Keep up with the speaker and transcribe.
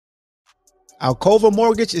Alcova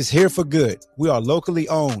Mortgage is here for good. We are locally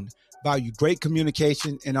owned, value great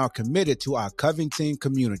communication, and are committed to our Covington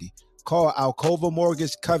community. Call Alcova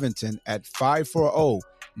Mortgage Covington at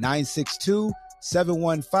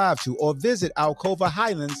 540-962-7152 or visit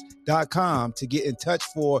alcovahighlands.com to get in touch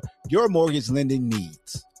for your mortgage lending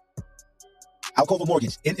needs. Alcova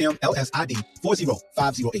Mortgage, NMLS ID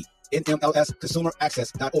 40508.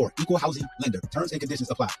 NMLSconsumeraccess.org. Equal housing lender. Terms and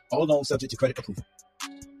conditions apply. All loans subject to credit approval.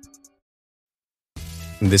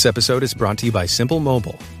 This episode is brought to you by Simple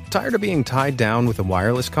Mobile. Tired of being tied down with a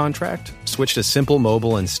wireless contract? Switch to Simple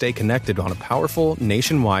Mobile and stay connected on a powerful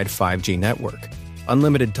nationwide 5G network.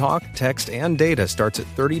 Unlimited talk, text, and data starts at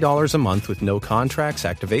 $30 a month with no contracts,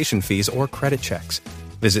 activation fees, or credit checks.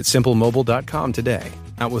 Visit simplemobile.com today.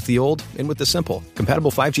 Out with the old, in with the simple.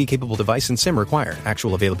 Compatible 5G capable device and SIM required.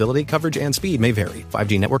 Actual availability, coverage, and speed may vary.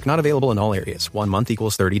 5G network not available in all areas. 1 month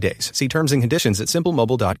equals 30 days. See terms and conditions at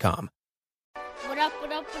simplemobile.com. What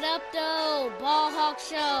up, though? Ball Hawk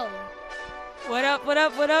Show. What up,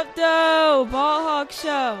 though? Ball Hawk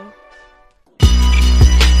Show.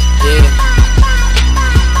 Yeah.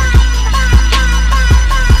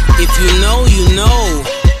 If you know, you know.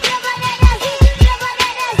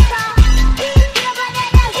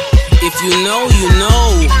 If you know, you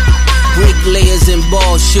know. Bricklayers in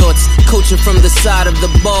ball shorts, coaching from the side of the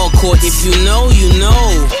ball court. If you know, you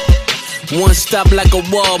know. One stop like a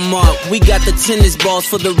Walmart. We got the tennis balls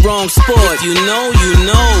for the wrong sport. If you know, you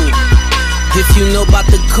know. If you know about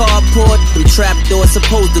the carport, them trapdoors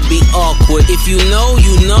supposed to be awkward. If you know,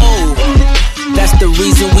 you know. That's the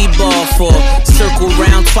reason we ball for. Circle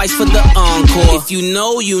round twice for the encore. If you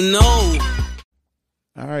know, you know.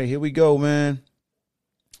 All right, here we go, man.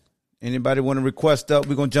 Anybody want to request up?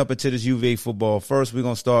 We're going to jump into this UVA football. First, we're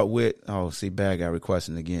going to start with, bad guy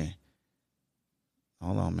requesting again.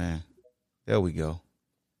 Hold on, man. There we go.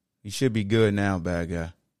 You should be good now, bad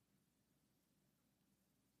guy.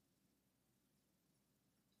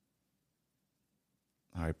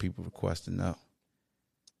 All right, people requesting up.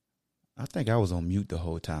 I think I was on mute the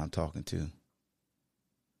whole time talking to.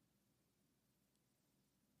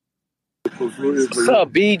 What's up,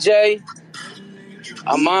 BJ?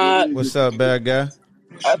 Ahmad. What's up, bad guy?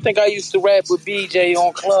 I think I used to rap with BJ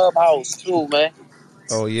on Clubhouse too, man.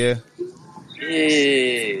 Oh, yeah?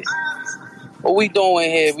 Yeah. What we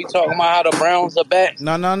doing here? We talking about how the Browns are back?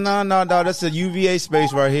 No. That's a UVA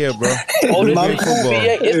space right here, bro. Oh, this is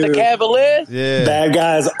UVA. It's the Cavaliers? Yeah. Bad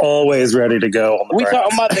guy's always ready to go on the We Browns.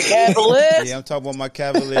 talking about the Cavaliers? Yeah, I'm talking about my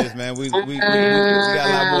Cavaliers, man. We got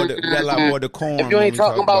a lot more decorum. If you ain't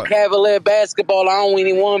talking about Cavalier basketball, I don't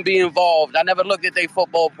even want to be involved. I never looked at their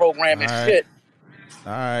football program and shit.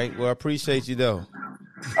 All right. Well, I appreciate you, though.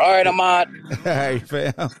 All right, Ahmad. All right,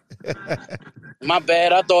 fam. My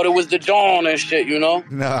bad. I thought it was the John and shit, you know?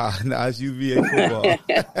 Nah, it's UVA football.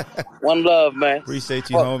 One love, man. Appreciate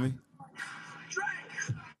you, homie.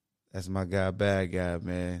 That's my guy, bad guy,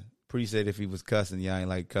 man. Appreciate if he was cussing. Y'all ain't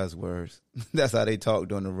like cuss words. That's how they talk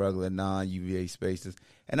during the regular non-UVA spaces.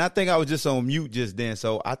 And I think I was just on mute just then,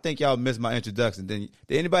 so I think y'all missed my introduction. Did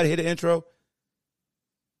anybody hear the intro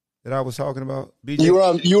that I was talking about? BJ? You were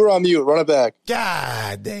on mute. Run it back.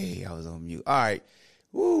 God dang, I was on mute. All right.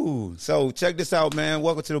 Woo. So check this out, man.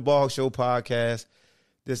 Welcome to the Ball Show podcast.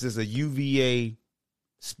 This is a UVA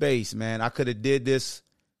space, man. I could have did this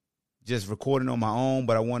just recording on my own,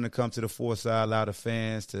 but I wanted to come to the Foresight, allow the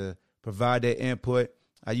fans to provide their input.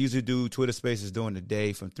 I usually do Twitter spaces during the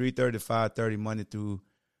day from 3:30 to 5:30 Monday through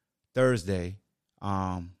Thursday.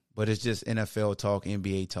 But it's just NFL talk,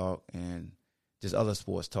 NBA talk, and just other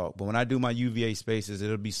sports talk. But when I do my UVA spaces,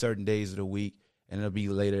 it'll be certain days of the week, and it'll be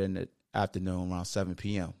later in the afternoon around 7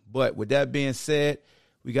 p.m. But with that being said,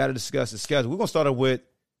 we got to discuss the schedule. We're going to start out with,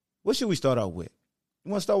 what should we start out with?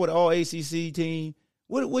 You want to start with all ACC team?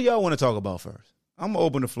 What y'all want to talk about first? I'm going to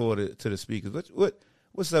open the floor to the speakers. What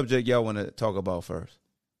subject y'all want to talk about first?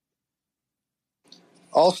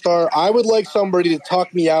 I'll start. I would like somebody to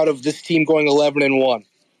talk me out of this team going 11-1.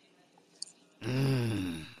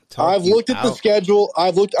 I've looked at the schedule.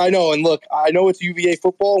 I know it's UVA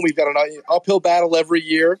football, and we've got an uphill battle every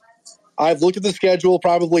year. I've looked at the schedule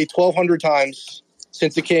probably 1,200 times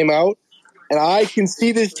since it came out, and I can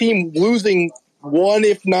see this team losing one,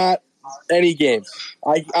 if not any games.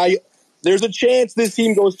 There's a chance this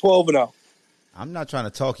team goes 12-0. I'm not trying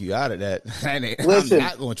to talk you out of that. Listen, I'm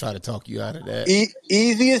not going to try to talk you out of that.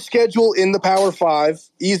 Easiest schedule in the Power 5,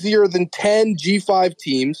 easier than 10 G5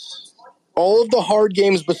 teams. All of the hard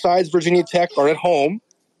games besides Virginia Tech are at home.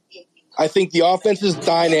 I think the offense is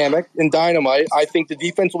dynamic and dynamite. I think the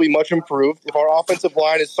defense will be much improved. If our offensive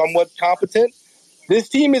line is somewhat competent, this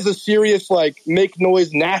team is a serious, make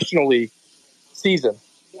noise nationally season.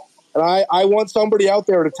 And I want somebody out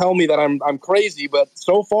there to tell me that I'm crazy, but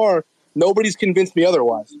so far nobody's convinced me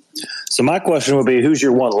otherwise. So my question would be, who's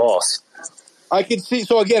your one loss? I could see.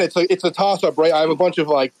 So again, it's a toss up, right? I have a bunch of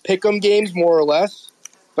like pick'em games, more or less.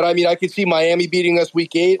 But I mean, I could see Miami beating us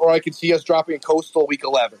week 8, or I could see us dropping Coastal week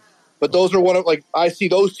 11. But those are one of I see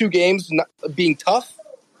those two games being tough,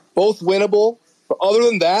 both winnable. But other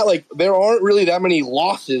than that, there aren't really that many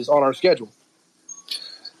losses on our schedule.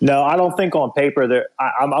 No, I don't think on paper there.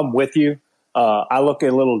 I'm with you. I look a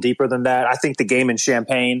little deeper than that. I think the game in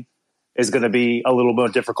Champaign is going to be a little more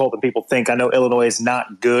difficult than people think. I know Illinois is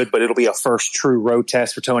not good, but it'll be a first true road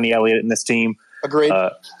test for Tony Elliott and this team. Agreed.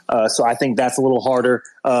 So I think that's a little harder.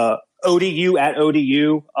 ODU at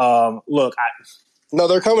ODU. Look, no,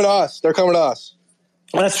 they're coming to us.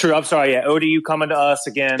 That's true. I'm sorry. Yeah, ODU coming to us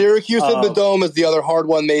again. Syracuse in the Dome is the other hard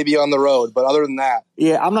one, maybe on the road. But other than that,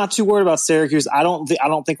 yeah, I'm not too worried about Syracuse. I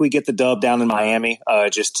don't think we get the dub down in Miami.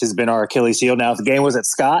 It just has been our Achilles heel. Now, if the game was at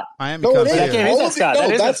Scott, Miami no, comes it is.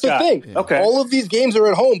 here. That's the thing. Yeah. Okay, all of these games are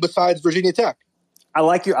at home besides Virginia Tech. I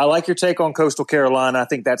like your take on Coastal Carolina. I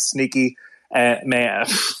think that's sneaky. Man,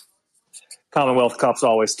 Commonwealth Cup's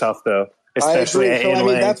always tough though. Especially I agree. So, I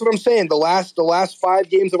mean, that's what I'm saying. The last 5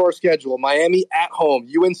 games of our schedule: Miami at home,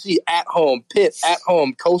 UNC at home, Pitt at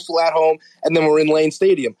home, Coastal at home, and then we're in Lane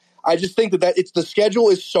Stadium. I just think that it's the schedule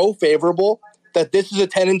is so favorable that this is a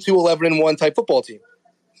 10-2, 11-1 type football team.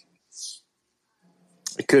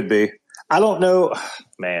 It could be. I don't know,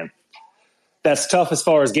 man. That's tough as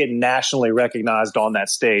far as getting nationally recognized on that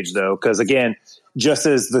stage, though, because again, just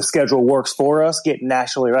as the schedule works for us, getting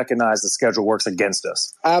nationally recognized, the schedule works against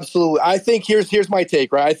us. Absolutely. I think here's my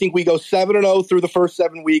take, right? I think we go 7-0 through the first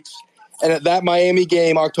 7 weeks, and at that Miami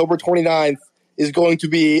game, October 29th, is going to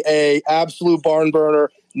be a absolute barn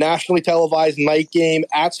burner, nationally televised night game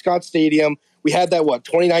at Scott Stadium. We had that,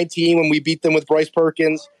 2019 when we beat them with Bryce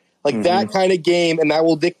Perkins. That kind of game, and that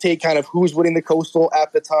will dictate kind of who's winning the Coastal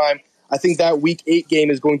at the time. I think that Week 8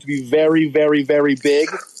 game is going to be very, very, very big.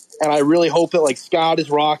 And I really hope that Scott is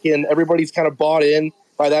rocking. Everybody's kind of bought in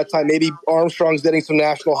by that time. Maybe Armstrong's getting some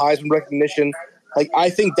national Heisman recognition. I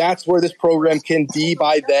think that's where this program can be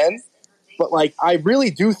by then. But I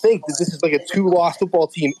really do think that this is a 2-loss football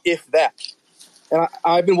team, if that. And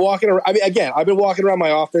I've been walking around. I've been walking around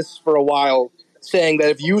my office for a while saying that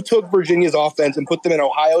if you took Virginia's offense and put them in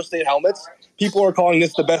Ohio State helmets, people are calling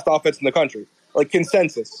this the best offense in the country.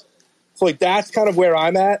 Consensus. So that's kind of where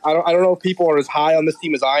I'm at. I don't know if people are as high on this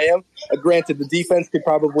team as I am. Granted, the defense could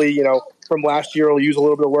probably, from last year, will use a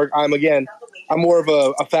little bit of work. I'm more of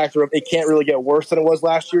a factor of it can't really get worse than it was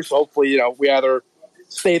last year. So hopefully, we either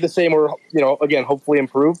stay the same or, again, hopefully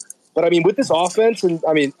improve. But I mean, with this offense, and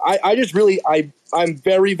I mean, I'm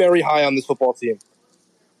very, very high on this football team.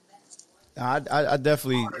 I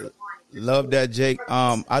definitely love that, Jake.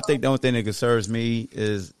 I think the only thing that concerns me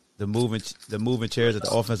is the moving chairs at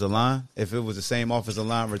the offensive line. If it was the same offensive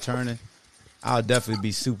line returning, I'll definitely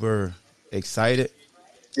be super excited.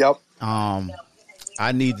 Yep.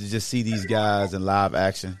 I need to just see these guys in live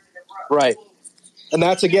action. Right. And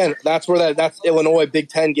that's where that's Illinois Big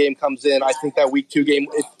Ten game comes in. I think that Week 2 game,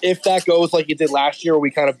 if that goes like it did last year where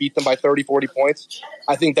we kind of beat them by 30, 40 points,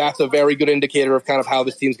 I think that's a very good indicator of kind of how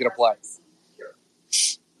this team's going to play.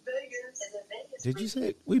 Did you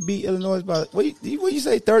say we beat Illinois by, what you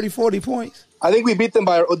say, 30, 40 points? I think we beat them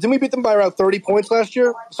didn't we beat them by around 30 points last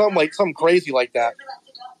year? Something crazy like that.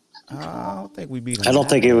 I don't think we beat them. I don't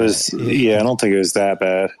think it was that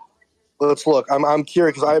bad. Let's look. I'm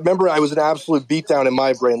curious because I remember I was an absolute beatdown in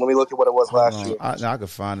my brain. Let me look at what it was last year. I could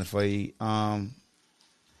find it for you. Yeah,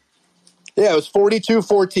 it was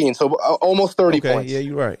 42-14, so almost 30 points. Yeah,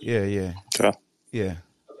 you're right. Yeah. Okay. Yeah.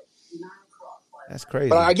 That's crazy.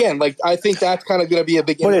 But again, I think that's kind of going to be a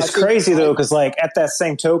big. But it's crazy though, because at that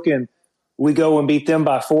same token, we go and beat them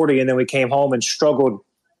by 40, and then we came home and struggled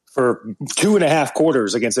for 2.5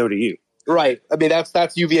 quarters against ODU. Right. I mean,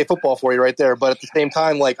 that's UVA football for you right there. But at the same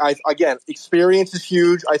time, experience is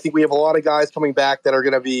huge. I think we have a lot of guys coming back that are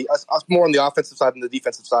going to be us more on the offensive side than the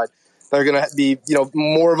defensive side. They're going to be,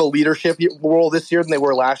 more of a leadership role this year than they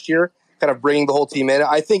were last year, kind of bringing the whole team in.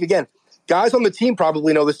 I think, again, guys on the team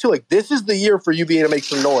probably know this too. This is the year for UVA to make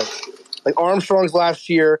some noise. Armstrong's last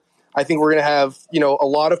year, I think we're going to have, a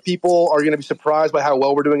lot of people are going to be surprised by how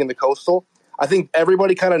well we're doing in the Coastal. I think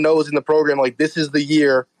everybody kind of knows in the program, this is the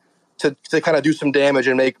year to kind of do some damage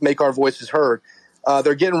and make our voices heard.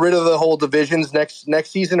 They're getting rid of the whole divisions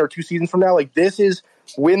next season or 2 seasons from now. This is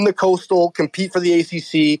win the Coastal, compete for the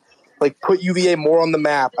ACC, put UVA more on the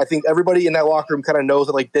map. I think everybody in that locker room kind of knows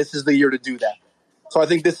that this is the year to do that. So I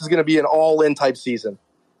think this is going to be an all-in type season.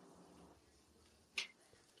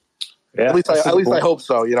 Yeah, At least I hope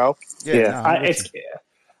so. You know. Yeah.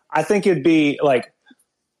 I think it'd be like,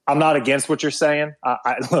 I'm not against what you're saying.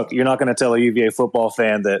 Look, you're not going to tell a UVA football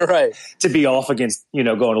fan that to be off against,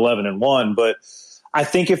 going 11-1. But I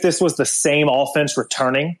think if this was the same offense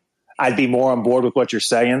returning, I'd be more on board with what you're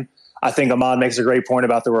saying. I think Ahmad makes a great point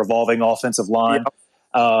about the revolving offensive line,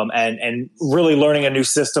 and really learning a new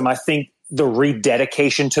system. I think the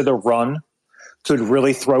rededication to the run could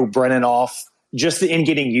really throw Brennan off. Just in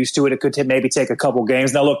getting used to it, it could maybe take a couple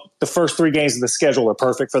games. Now, look, the first 3 games of the schedule are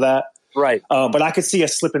perfect for that. Right. But I could see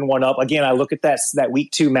us slipping one up. Again, I look at that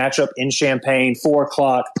week 2 matchup in Champaign,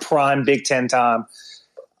 4:00, prime Big Ten time.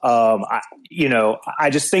 I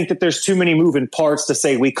just think that there's too many moving parts to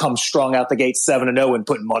say we come strong out the gate 7-0 and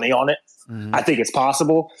put money on it. Mm-hmm. I think it's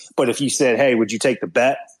possible. But if you said, hey, would you take the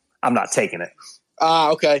bet? I'm not taking it.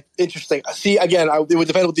 Okay. Interesting. See, again, it would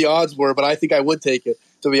depend what the odds were, but I think I would take it,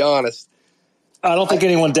 to be honest. I don't think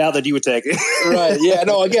anyone doubt that you would take it. Right. Yeah.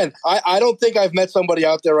 No, again, I don't think I've met somebody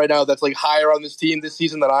out there right now that's like higher on this team this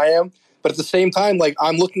season than I am. But at the same time, like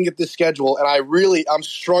I'm looking at this schedule and I'm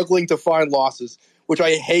struggling to find losses, which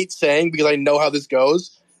I hate saying because I know how this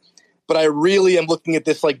goes. But I really am looking at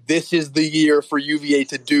this like this is the year for UVA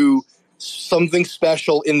to do something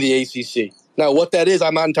special in the ACC. Now, what that is,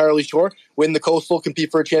 I'm not entirely sure. Win the Coastal, compete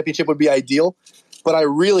for a championship would be ideal. But I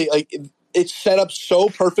really like it's set up so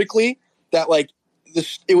perfectly that like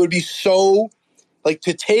this, it would be so like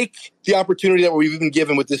to take the opportunity that we've been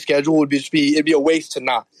given with this schedule would it'd be a waste to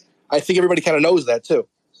not. I think everybody kind of knows that too.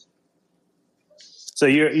 So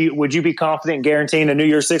would you be confident in guaranteeing a New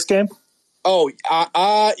Year's Six game? Oh,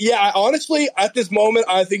 yeah. Honestly, at this moment,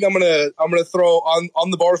 I think I'm gonna throw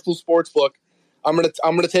on the Barstool Sportsbook. I'm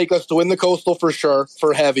gonna take us to win the Coastal for sure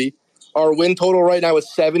for heavy. Our win total right now is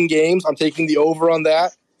 7 games. I'm taking the over on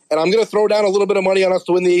that. And I'm going to throw down a little bit of money on us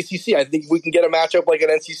to win the ACC. I think we can get a matchup like an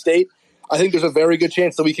NC State. I think there's a very good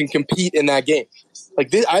chance that we can compete in that game.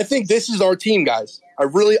 Like this, I think this is our team, guys. I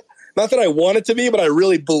really, not that I want it to be, but I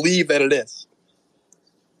really believe that it is.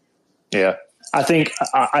 Yeah. I think,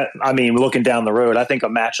 I mean, looking down the road, I think a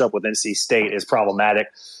matchup with NC State is problematic.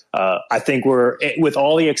 I think with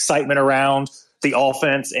all the excitement around the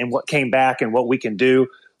offense and what came back and what we can do,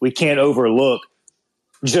 we can't overlook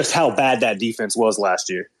just how bad that defense was last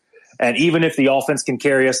year. And even if the offense can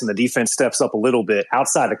carry us and the defense steps up a little bit,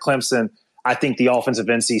 outside of Clemson, I think the offense of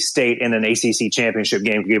NC State in an ACC championship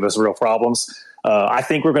game could give us real problems. I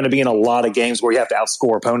think we're going to be in a lot of games where you have to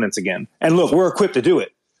outscore opponents again. And look, we're equipped to do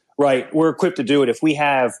it, right? We're equipped to do it. If we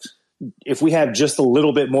have just a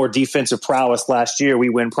little bit more defensive prowess last year, we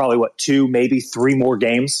win probably 2, maybe 3 more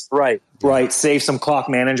games. Right. Save some clock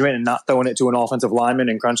management and not throwing it to an offensive lineman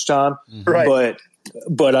in crunch time. Right.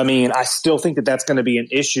 But I mean, I still think that that's going to be an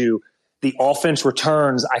issue. The offense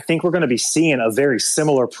returns. I think we're going to be seeing a very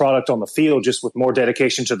similar product on the field, just with more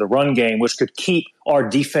dedication to the run game, which could keep our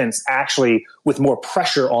defense actually with more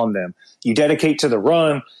pressure on them. You dedicate to the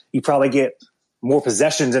run, you probably get more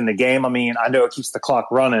possessions in the game. I mean, I know it keeps the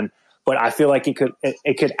clock running, but I feel like it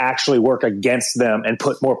could actually work against them and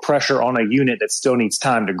put more pressure on a unit that still needs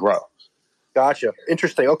time to grow. Gotcha.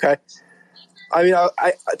 Interesting. Okay. I mean,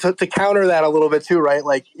 to counter that a little bit too, right?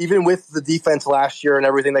 Like even with the defense last year and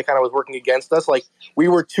everything that kind of was working against us, like we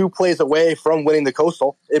were 2 plays away from winning the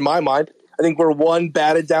Coastal. In my mind, I think we're 1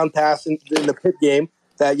 batted down pass in the Pitt game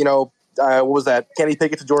that what was that? Kenny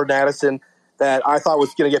Pickett to Jordan Addison that I thought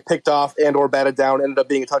was going to get picked off and or batted down ended up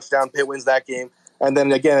being a touchdown. Pitt wins that game, and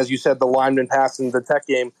then again, as you said, the lineman pass in the Tech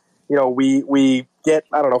game. We get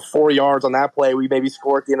 4 yards on that play. We maybe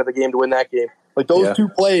score at the end of the game to win that game. Like those 2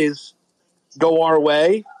 plays go our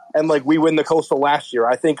way, and like we win the Coastal last year.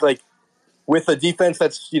 I think like with a defense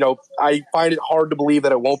that's I find it hard to believe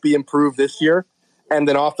that it won't be improved this year, and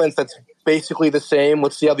an offense that's basically the same.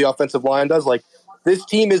 Let's see how the offensive line does. Like this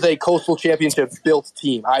team is a Coastal Championship built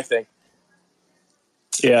team, I think.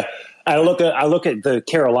 Yeah, I look at the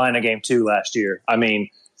Carolina game too last year. I mean,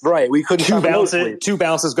 right, we couldn't 2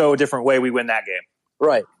 bounces go a different way. We win that game.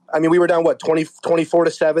 Right. I mean, we were down,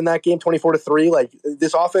 24-7 that game, 24-3. Like,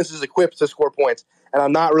 this offense is equipped to score points, and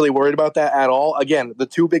I'm not really worried about that at all. Again, the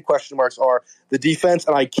 2 big question marks are the defense,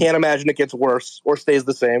 and I can't imagine it gets worse or stays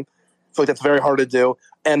the same. I feel like that's very hard to do.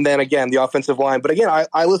 And then, again, the offensive line. But, again,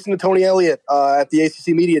 I listened to Tony Elliott at the ACC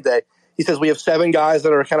Media Day. He says we have 7 guys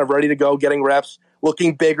that are kind of ready to go, getting reps,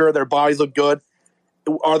 looking bigger. Their bodies look good.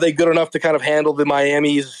 Are they good enough to kind of handle the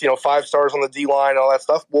Miami's, 5 stars on the D-line and all that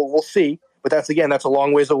stuff? We'll see. But that's a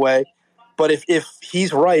long ways away. But if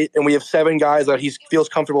he's right and we have 7 guys that he feels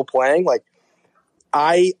comfortable playing, like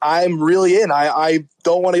I'm really in. I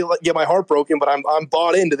don't want to get my heart broken, but I'm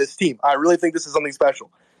bought into this team. I really think this is something special.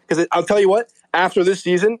 Because I'll tell you what, after this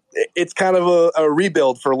season, it's kind of a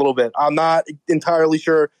rebuild for a little bit. I'm not entirely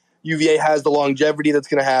sure UVA has the longevity that's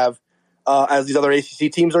going to have as these other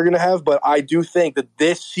ACC teams are going to have, but I do think that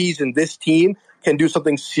this season, this team can do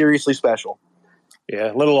something seriously special.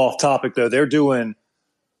 Yeah, a little off topic, though. They're doing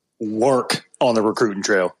work on the recruiting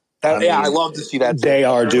trail. I love to see that. They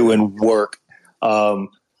are doing work.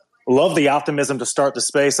 Love the optimism to start the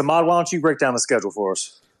space. Ahmad, why don't you break down the schedule for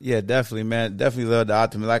us? Yeah, definitely, man. Definitely love the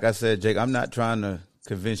optimism. Like I said, Jake, I'm not trying to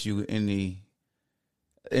convince you any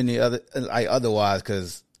other otherwise,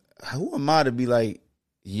 because who am I to be like,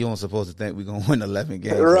 you don't supposed to think we're gonna win 11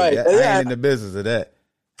 games? Right? Like, I ain't in the business of that.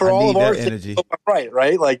 For I all need of our that energy.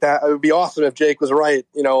 Right? Like that, it would be awesome if Jake was right.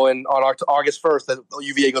 And on August 1st, that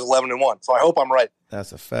UVA goes 11-1. So I hope I'm right.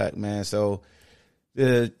 That's a fact, man. So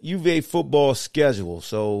the UVA football schedule.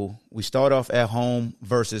 So we start off at home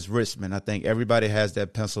versus Richmond. I think everybody has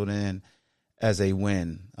that penciled in as a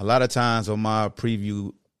win. A lot of times on my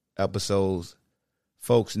preview episodes,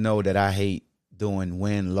 folks know that I hate doing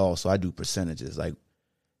win-loss, so I do percentages. Like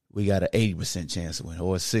we got an 80% chance to win,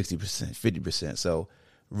 or 60%, 50%. So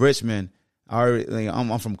Richmond,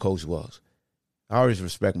 I'm from Coach Wells. I always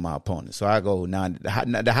respect my opponent, so I go 90. The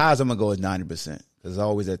highest I'm gonna go is 90%. There's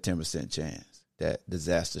always that 10% chance that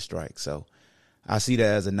disaster strikes. So I see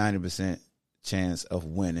that as a 90% chance of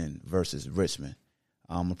winning versus Richmond.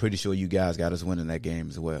 I'm pretty sure you guys got us winning that game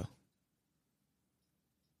as well.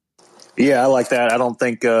 Yeah, I like that. I don't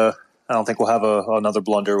think we'll have another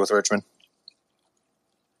blunder with Richmond.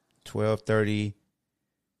 12:30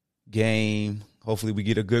 game. Hopefully we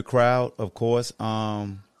get a good crowd, of course.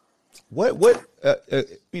 You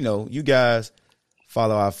guys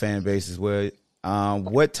follow our fan base as well.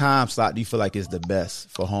 What time slot do you feel like is the best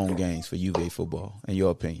for home games for UVA football, in your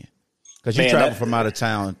opinion? Because you travel from out of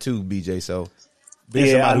town too, BJ. So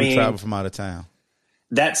being somebody who travel from out of town.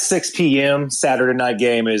 That 6 p.m. Saturday night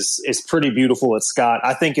game is pretty beautiful at Scott.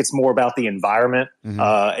 I think it's more about the environment,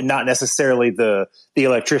 and not necessarily the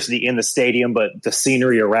electricity in the stadium, but the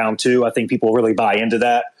scenery around too. I think people really buy into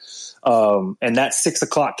that. And that 6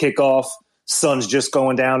 o'clock kickoff, sun's just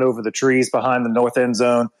going down over the trees behind the north end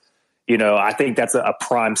zone. I think that's a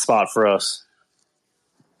prime spot for us.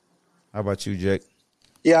 How about you, Jake?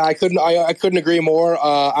 Yeah, I couldn't agree more.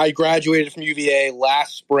 I graduated from UVA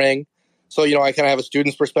last spring. So, I kind of have a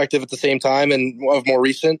student's perspective at the same time and of more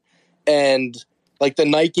recent. And like the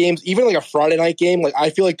night games, even like a Friday night game, like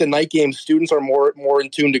I feel like the night games, students are more in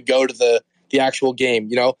tune to go to the actual game.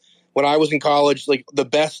 When I was in college, like the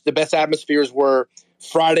best atmospheres were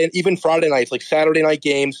Friday nights, like Saturday night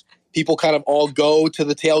games. People kind of all go to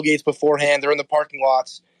the tailgates beforehand. They're in the parking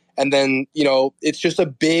lots. And then, it's just a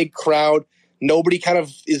big crowd. Nobody kind of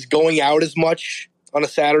is going out as much on a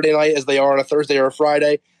Saturday night as they are on a Thursday or a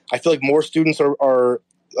Friday. I feel like more students are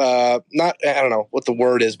not, I don't know what the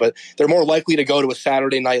word is, but they're more likely to go to a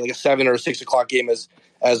Saturday night, like a 7 or 6 o'clock game as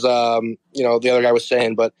the other guy was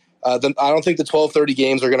saying. But I don't think the 12:30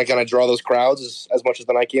 games are going to kind of draw those crowds as much as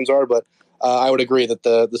the night games are. But I would agree that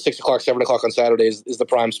the 6 o'clock, 7 o'clock on Saturdays is the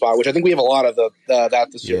prime spot, which I think we have a lot of that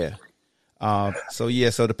this year.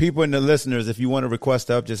 So the people and the listeners, if you want to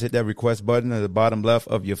request up, just hit that request button at the bottom left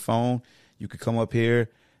of your phone. You could come up here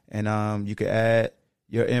and you could add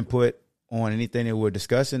your input on anything that we're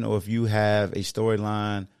discussing, or if you have a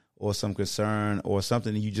storyline or some concern or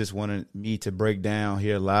something that you just wanted me to break down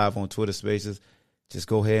here live on Twitter Spaces, just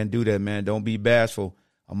go ahead and do that, man. Don't be bashful.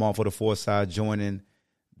 I'm all for the Foresight joining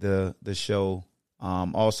the show.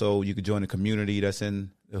 Also, you can join the community that's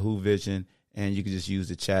in the Who Vision, and you can just use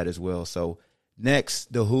the chat as well. So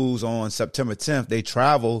next, the Who's on September 10th, they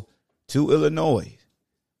travel to Illinois.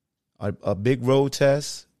 A big road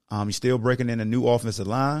test. You're still breaking in a new offensive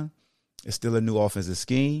line. It's still a new offensive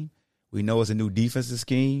scheme. We know it's a new defensive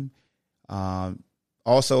scheme.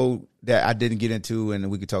 Also, that I didn't get into,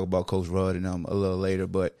 and we could talk about Coach Rudd and a little later,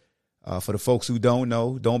 but for the folks who don't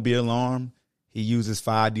know, don't be alarmed. He uses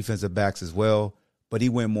 5 defensive backs as well, but he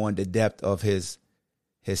went more into depth of his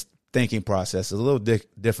thinking process. It's a little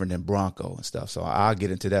different than Bronco and stuff, so I'll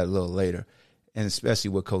get into that a little later, and especially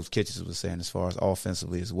what Coach Kitchens was saying as far as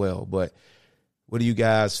offensively as well. But what do you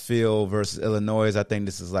guys feel versus Illinois? I think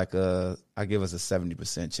this is I give us a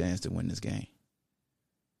 70% chance to win this game.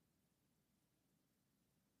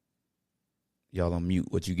 Y'all on mute.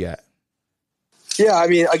 What you got? Yeah, I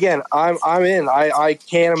mean, again, I'm in. I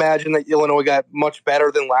can't imagine that Illinois got much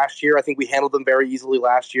better than last year. I think we handled them very easily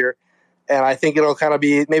last year. And I think it'll kind of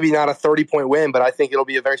be maybe not a 30-point win, but I think it'll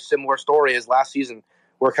be a very similar story as last season,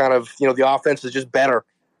 where kind of, the offense is just better.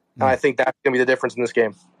 And I think that's going to be the difference in this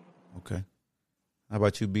game. Okay. How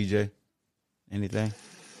about you, BJ? Anything?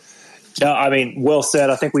 I mean, well said.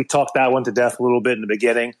 I think we talked that one to death a little bit in the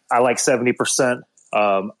beginning. I like 70%.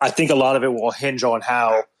 I think a lot of it will hinge on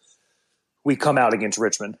how we come out against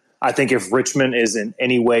Richmond. I think if Richmond is in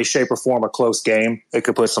any way, shape, or form a close game, it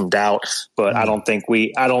could put some doubt. But I don't think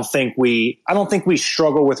we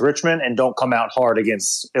struggle with Richmond and don't come out hard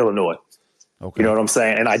against Illinois. Okay. You know what I'm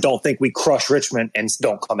saying? And I don't think we crush Richmond and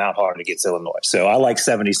don't come out hard against Illinois. So I like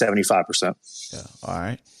 75%. Yeah. All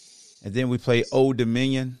right. And then we play Old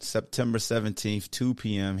Dominion, September 17th, 2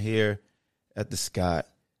 p.m. here at the Scott.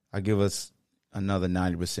 I give us another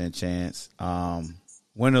 90% chance.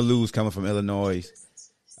 Win or lose coming from Illinois,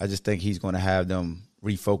 I just think he's going to have them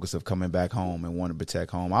refocus of coming back home and want to protect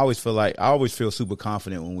home. I always feel super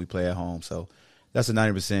confident when we play at home. So that's a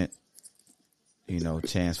 90%,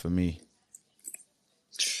 chance for me.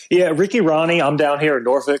 Yeah, Ricky Ronnie, I'm down here in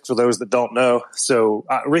Norfolk for those that don't know. So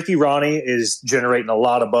Ricky Ronnie is generating a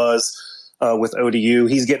lot of buzz with ODU.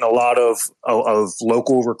 He's getting a lot of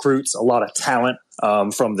local recruits, a lot of talent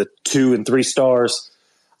from the 2 and 3 stars.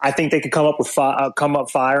 I think they could come up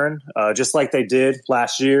firing just like they did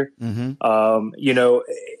last year. Mm-hmm.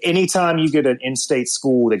 Anytime you get an in-state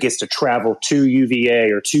school that gets to travel to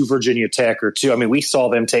UVA or to Virginia Tech we saw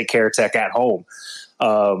them take care of Tech at home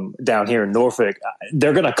down here in Norfolk.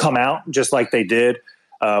 They're going to come out just like they did.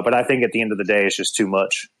 But I think at the end of the day, it's just too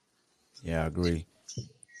much. Yeah, I agree.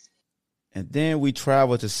 And then we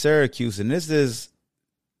travel to Syracuse, and this is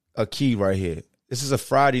a key right here. This is a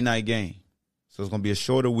Friday night game. So it's going to be a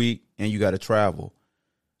shorter week, and you got to travel.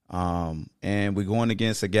 And we're going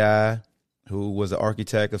against a guy who was the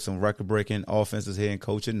architect of some record-breaking offenses here and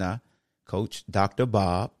coaching now, Coach Dr.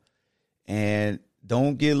 Bob. And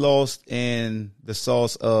don't get lost in the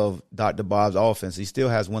sauce of Dr. Bob's offense. He still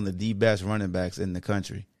has one of the best running backs in the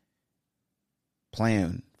country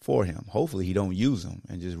playing for him. Hopefully he don't use him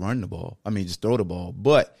and just just throw the ball.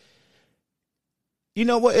 But you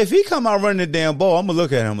know what? If he come out running the damn ball, I'm going to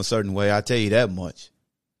look at him a certain way. I tell you that much.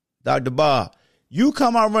 Dr. Bob, you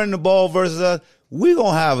come out running the ball versus us, we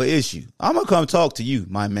going to have an issue. I'm going to come talk to you,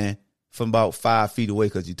 my man, from about 5 feet away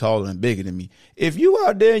because you're taller and bigger than me. If you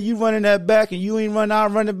out there and you running that back and you ain't run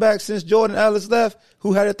out running back since Jordan Ellis left,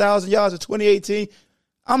 who had 1,000 yards in 2018,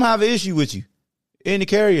 I'm going to have an issue with you in the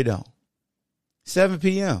Carrier Dome. 7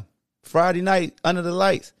 p.m., Friday night, under the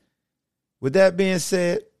lights. With that being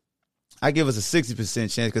said, I give us a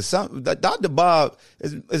 60% chance because Dr. Bob,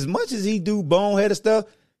 as much as he do boneheaded stuff,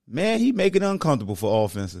 man, he make it uncomfortable for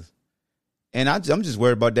offenses. And I'm just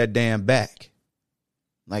worried about that damn back.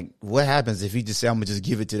 Like, what happens if he just say, I'm going to just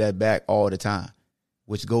give it to that back all the time,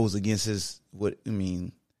 which goes against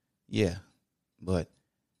yeah. But,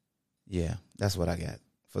 yeah, that's what I got.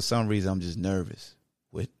 For some reason, I'm just nervous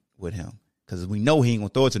with him because we know he ain't going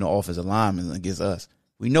to throw it to no offensive lineman against us.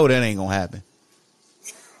 We know that ain't going to happen.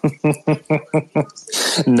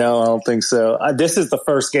 No, I don't think so. This is the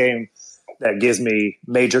first game that gives me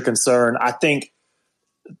major concern. I think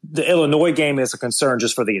the Illinois game is a concern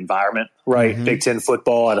just for the environment, right? Mm-hmm. Big Ten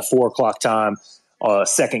football at a 4:00 time,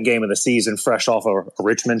 second game of the season, fresh off a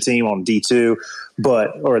Richmond team on D2,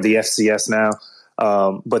 or the FCS now.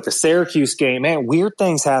 But the Syracuse game, man, weird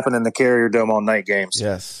things happen in the Carrier Dome on night games.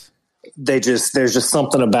 Yes, there's just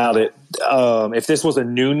something about it. If this was a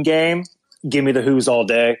noon game, give me the Who's all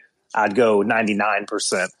day. I'd go 99%.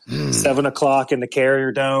 7:00 in the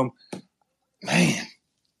Carrier Dome. Man,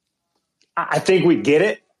 I think we get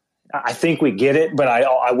it. But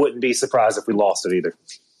I wouldn't be surprised if we lost it either.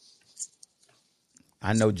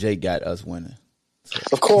 I know Jake got us winning.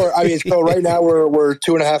 Of course. I mean, so right now we're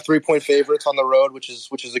 2.5 3-point favorites on the road, which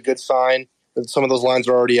is a good sign. Some of those lines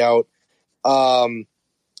are already out.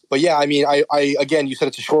 But yeah, I mean, I again, you said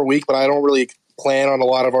it's a short week, but I don't really plan on a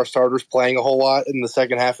lot of our starters playing a whole lot in the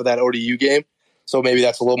second half of that ODU game. So maybe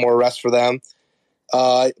that's a little more rest for them.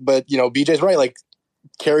 But BJ's right. Like,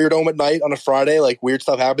 Carrier Dome at night on a Friday, like, weird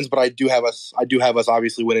stuff happens, but I do have us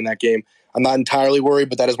obviously winning that game. I'm not entirely worried,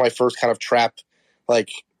 but that is my first kind of trap.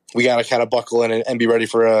 Like, we got to kind of buckle in and be ready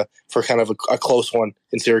for kind of a close one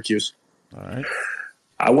in Syracuse. All right.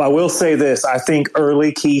 I will say this. I think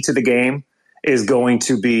early key to the game is going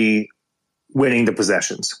to be winning the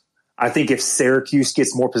possessions. I think if Syracuse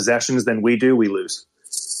gets more possessions than we do, we lose.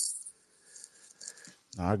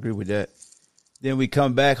 I agree with that. Then we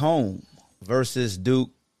come back home versus Duke.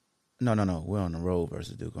 No. We're on the road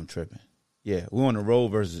versus Duke. I'm tripping. Yeah, we're on the road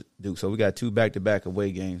versus Duke. So we got 2 back-to-back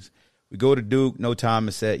away games. We go to Duke. No time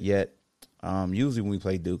is set yet. Usually when we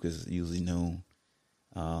play Duke, it's usually noon.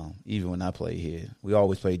 Even when I play here, we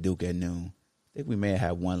always play Duke at noon. I think we may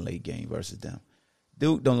have one late game versus them.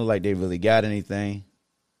 Duke don't look like they really got anything.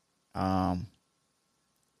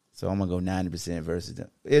 So I'm gonna go 90% versus them.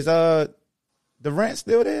 Is Durant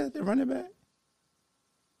still there? The running back?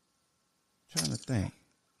 I'm trying to think.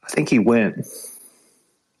 I think he went.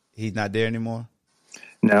 He's not there anymore?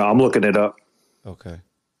 No, I'm looking it up. Okay.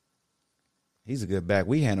 He's a good back.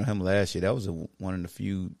 We handled him last year. That was one of the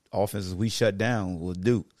few offenses we shut down with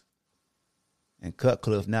Duke. And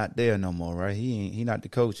Cutcliffe not there no more, right? He not the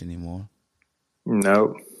coach anymore.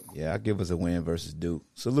 No. Yeah, I give us a win versus Duke.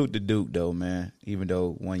 Salute to Duke, though, man. Even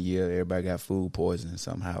though one year everybody got food poisoning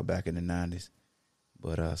somehow back in the 90s.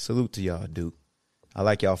 But salute to y'all, Duke. I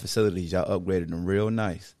like y'all facilities. Y'all upgraded them real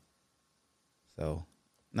nice. So,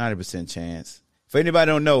 90% chance. For anybody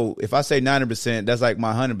don't know, if I say 90%, that's like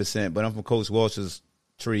my 100%, but I'm from Coach Walsh's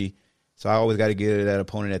tree, so I always got to give that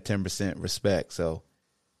opponent that 10% respect. So,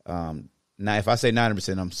 now if I say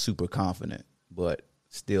 90%, I'm super confident, but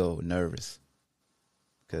still nervous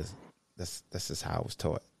because that's just how I was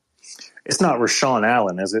taught. It's not Rashawn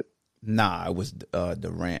Allen, is it? Nah, it was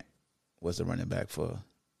Durant was the running back for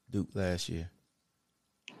Duke last year.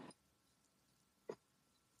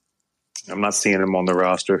 I'm not seeing him on the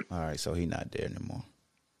roster. All right, so he's not there anymore.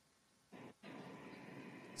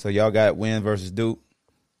 So y'all got win versus Duke?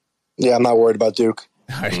 Yeah, I'm not worried about Duke.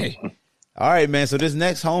 All right. All right, man. So this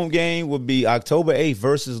next home game will be October 8th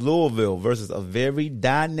versus Louisville versus a very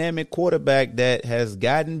dynamic quarterback that has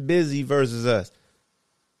gotten busy versus us,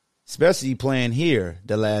 especially playing here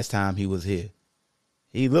the last time he was here.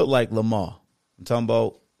 He looked like Lamar. I'm talking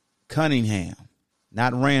about Cunningham,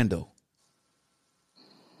 not Randall.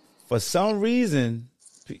 For some reason,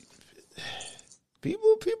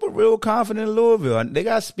 people real confident in Louisville. They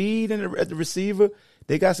got speed at the receiver.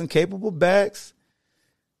 They got some capable backs.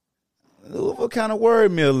 Louisville kind of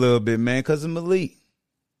worried me a little bit, man, because of Malik.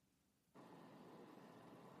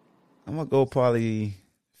 I'm going to go probably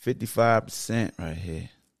 55% right here.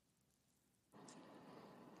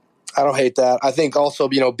 I don't hate that. I think also,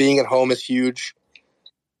 being at home is huge.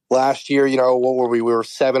 Last year, what were we? We were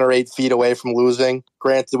 7 or 8 feet away from losing.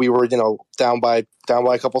 Granted, we were, down by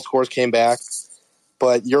a couple scores, came back.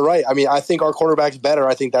 But you're right. I mean, I think our quarterback's better.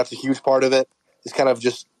 I think that's a huge part of it. It's kind of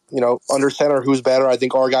just, under center, who's better. I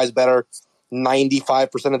think our guy's better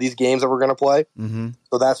 95% of these games that we're going to play. Mm-hmm.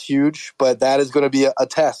 So that's huge. But that is going to be a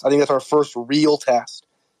test. I think that's our first real test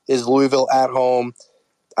is Louisville at home.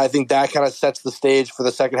 I think that kind of sets the stage for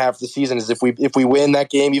the second half of the season is if we win that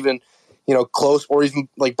game, even close or even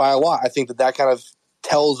like by a lot, I think that kind of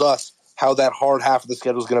tells us how that hard half of the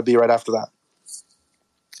schedule is going to be right after that.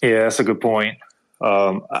 Yeah, that's a good point.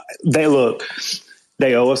 They owe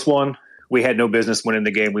us one. We had no business winning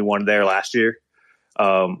the game we won there last year.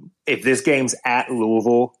 If this game's at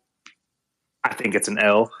Louisville, I think it's an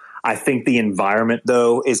L. I think the environment,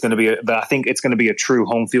 though, is going to be I think it's going to be a true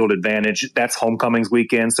home field advantage. That's homecomings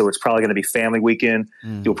weekend, so it's probably going to be family weekend.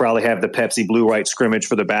 You'll probably have the Pepsi Blue-White scrimmage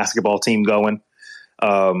for the basketball team going.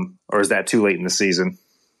 Or is that too late in the season?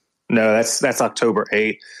 No, that's October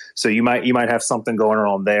 8th. So you might have something going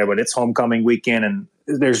on there, but it's homecoming weekend, and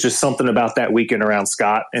there's just something about that weekend around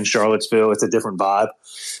Scott and Charlottesville. It's a different vibe,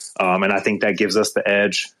 and I think that gives us the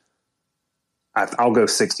edge. I'll go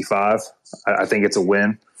 65. I think it's a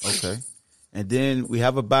win. Okay. And then we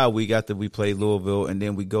have a bye week after we play Louisville, and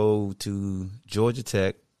then we go to Georgia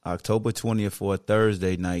Tech October 20th for a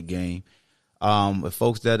Thursday night game. If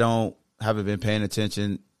folks that haven't been paying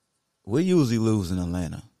attention, we usually lose in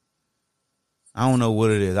Atlanta. I don't know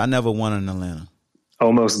what it is. I never won in Atlanta.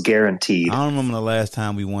 Almost guaranteed. I don't remember the last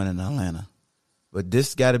time we won in Atlanta. But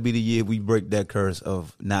this got to be the year we break that curse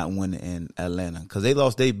of not winning in Atlanta because they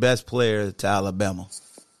lost their best player to Alabama.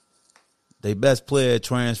 Their best player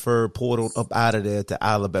transferred portal up out of there to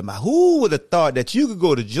Alabama. Who would have thought that you could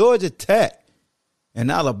go to Georgia Tech and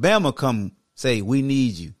Alabama come say, we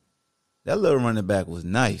need you? That little running back was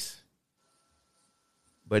nice.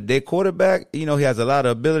 But their quarterback, he has a lot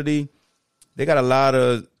of ability. They got a lot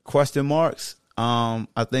of question marks.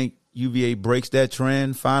 I think UVA breaks that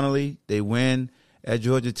trend finally. They win at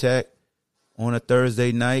Georgia Tech on a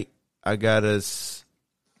Thursday night. I got us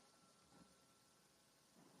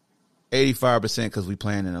 85% because we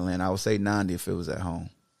playing in Atlanta. I would say 90 if it was at home.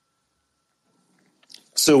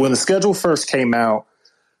 So when the schedule first came out,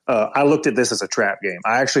 I looked at this as a trap game.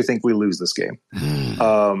 I actually think we lose this game.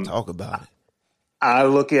 Talk about it. I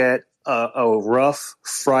look at a rough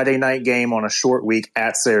Friday night game on a short week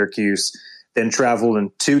at Syracuse, then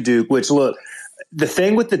traveling to Duke, which, look, the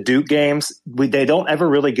thing with the Duke games, they don't ever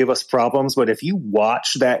really give us problems, but if you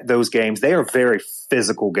watch those games, they are very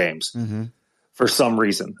physical games for some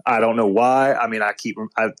reason. I don't know why. I mean,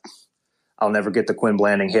 I'll never get the Quinn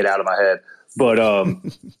Blanding hit out of my head, but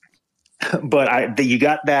But you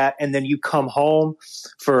got that, and then you come home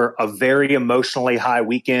for a very emotionally high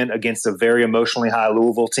weekend against a very emotionally high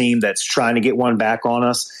Louisville team that's trying to get one back on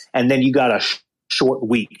us, and then you got a short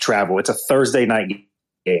week travel. It's a Thursday night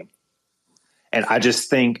game, and I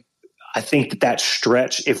think that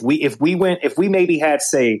stretch, if we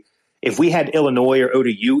had Illinois or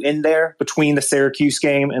ODU in there between the Syracuse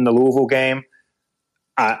game and the Louisville game,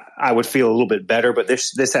 I would feel a little bit better. But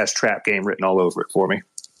this has trap game written all over it for me.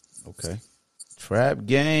 Okay. Trap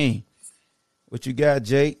game. What you got,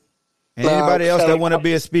 Jake? Anybody else that want to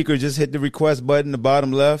be a speaker, just hit the request button in the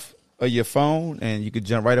bottom left of your phone, and you could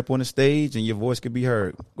jump right up on the stage, and your voice could be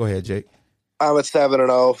heard. Go ahead, Jake. I'm at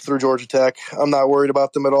 7-0 through Georgia Tech. I'm not worried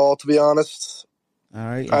about them at all, to be honest. All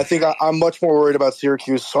right. I think I'm much more worried about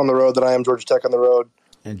Syracuse on the road than I am Georgia Tech on the road.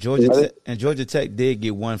 And Georgia Tech did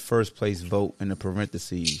get one first place vote in the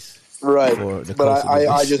parentheses. Right, but I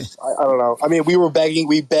don't know. I mean,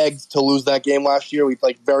 we begged to lose that game last year. We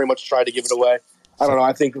very much tried to give it away. I don't know.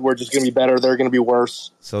 I think we're just going to be better. They're going to be worse.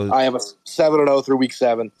 So I have a 7-0 through week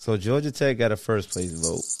 7. So Georgia Tech got a first place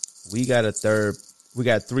vote. We got a third. We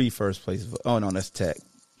got 3 first place votes. Oh no, that's Tech.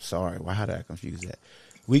 Sorry, how did I confuse that?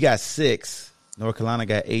 We got 6. North Carolina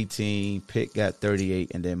got 18. Pitt got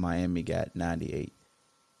 38, and then Miami got 98.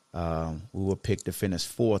 We were picked to finish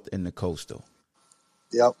 4th in the Coastal.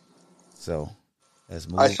 Yep. So, let's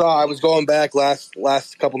move. I was going back last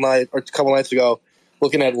couple nights ago,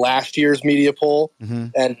 looking at last year's media poll,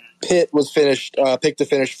 and Pitt was picked to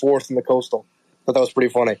finish 4th in the Coastal. Thought that was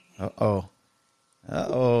pretty funny.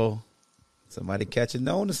 Somebody catching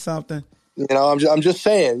on to something. I'm just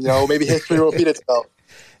saying. Maybe history will repeat itself.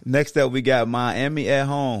 Next up, we got Miami at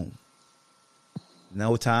home.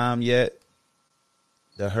 No time yet.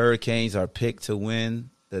 The Hurricanes are picked to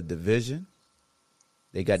win the division.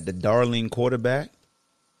 They got the darling quarterback.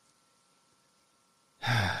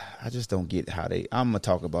 I just don't get how I'm going to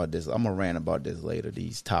talk about this. I'm going to rant about this later,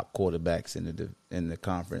 these top quarterbacks in the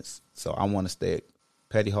conference. So I want to stay.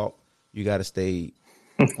 Petty Hawk, you got to stay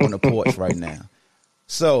on the porch right now.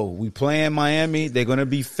 So we playing Miami. They're going to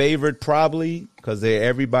be favored probably because they're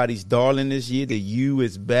everybody's darling this year. The U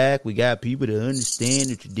is back. We got people that understand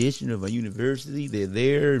the tradition of a university. They're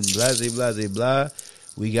there and blah, blah, blah, blah.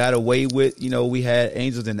 We got away with, we had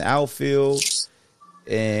Angels in the outfield,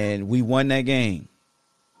 and we won that game.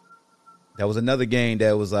 That was another game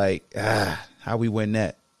that was like, how we win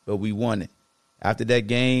that? But we won it. After that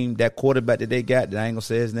game, that quarterback that they got, that I ain't going to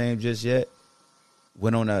say his name just yet,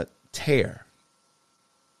 went on a tear.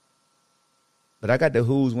 But I got the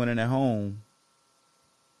Who's winning at home.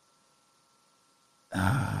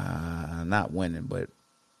 Not winning, but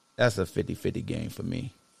that's a 50-50 game for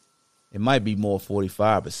me. It might be more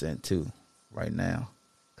 45% too right now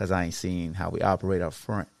because I ain't seeing how we operate up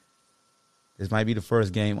front. This might be the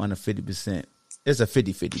first game under 50%. It's a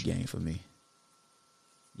 50-50 game for me.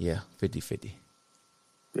 Yeah, 50-50.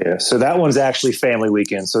 Yeah, so that one's actually family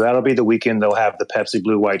weekend. So that'll be the weekend they'll have the Pepsi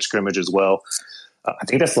Blue White scrimmage as well. I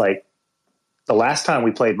think that's like the last time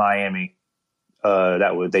we played Miami.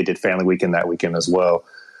 They did family weekend that weekend as well.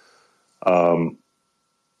 To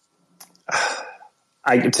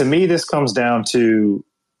me, this comes down to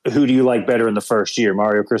who do you like better in the first year,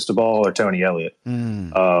 Mario Cristobal or Tony Elliott?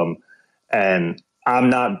 And I'm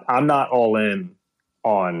not all in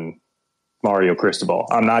on Mario Cristobal.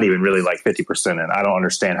 I'm not even really like 50% in. I don't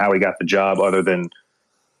understand how he got the job other than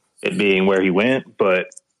it being where he went. But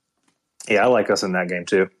yeah, I like us in that game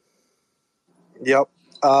too. Yep.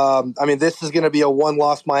 This is going to be a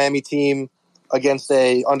one-loss Miami team against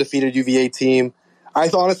a undefeated UVA team. I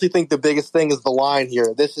honestly think the biggest thing is the line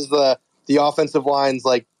here. This is the offensive line's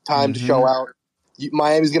time to show out.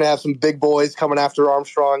 Miami's going to have some big boys coming after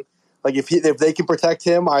Armstrong. If they can protect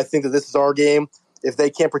him, I think that this is our game. If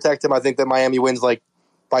they can't protect him, I think that Miami wins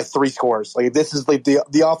by 3 scores. This is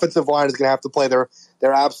the offensive line is going to have to play their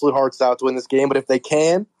absolute hearts out to win this game. But if they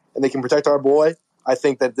can and they can protect our boy, I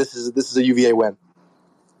think that this is a UVA win.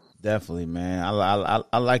 Definitely, man.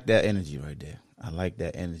 I like that energy right there. I like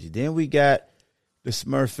that energy. Then we got the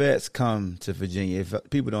Smurfettes come to Virginia. If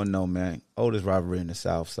people don't know, man, oldest rivalry in the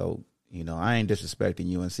South. So, I ain't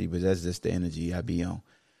disrespecting UNC, but that's just the energy I be on.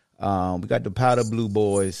 We got the Powder Blue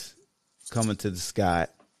Boys coming to the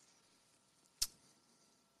Scott.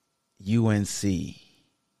 UNC,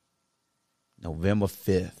 November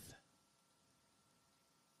 5th.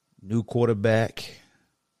 New quarterback.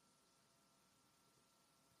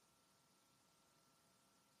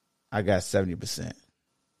 I got 70%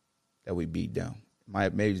 that we beat them.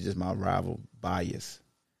 Maybe just my rival bias,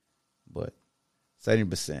 but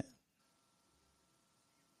 70%.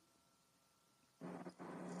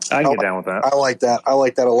 I can get down with that. I like that. I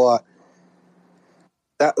like that a lot.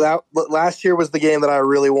 that last year was the game that I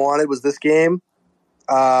really wanted. Was this game?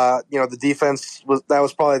 The defense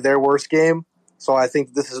was probably their worst game. So I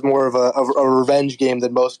think this is more of a revenge game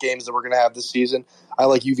than most games that we're going to have this season. I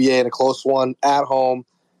like UVA in a close one at home.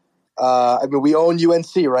 We own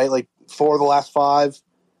UNC, right? Like 4 of the last 5.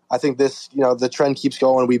 I think this, the trend keeps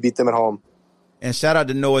going. We beat them at home. And shout out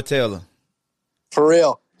to Noah Taylor. For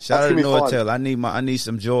real. Shout out to Noah Taylor. I need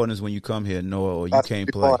some Jordans when you come here, Noah, or you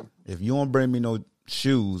can't play. Fun. If you don't bring me no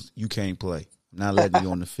shoes, you can't play. I'm not letting you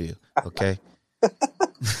on the field, okay?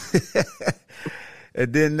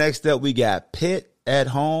 And then next up, we got Pitt at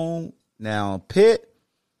home. Now, Pitt,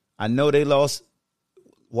 I know they lost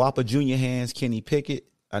Whopper Jr. hands, Kenny Pickett.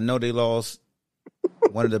 I know they lost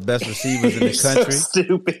one of the best receivers in the country. So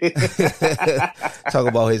stupid. Talk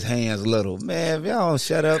about his hands little. Man, if y'all don't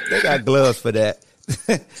shut up, they got gloves for that.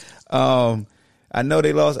 I know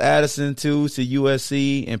they lost Addison, too, to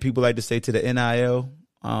USC, and people like to say to the NIL.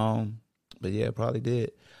 But, yeah, probably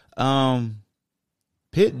did.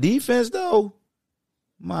 Pitt defense, though,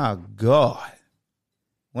 my God.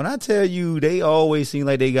 When I tell you they always seem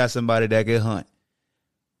like they got somebody that can hunt,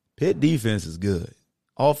 Pitt defense is good.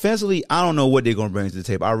 Offensively, I don't know what they're going to bring to the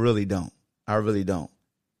table. I really don't.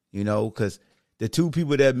 Because the two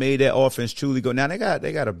people that made that offense truly go, now they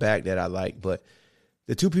got a back that I like, but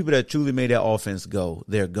the two people that truly made that offense go,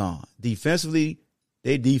 they're gone. Defensively,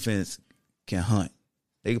 their defense can hunt.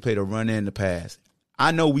 They can play the run and the pass.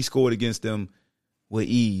 I know we scored against them with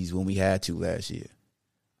ease when we had to last year.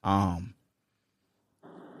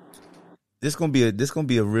 This gonna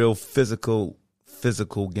be a real physical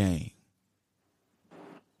game.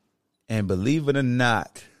 And believe it or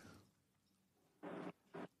not,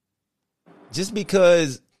 just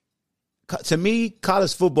because to me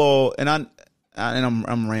college football, and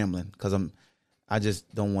I'm rambling because I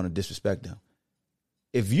just don't want to disrespect them.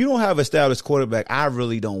 If you don't have an established quarterback, I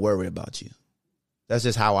really don't worry about you. That's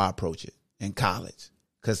just how I approach it in college.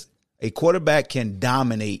 Because a quarterback can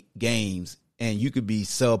dominate games and you could be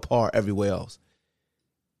subpar everywhere else.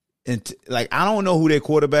 And I don't know who their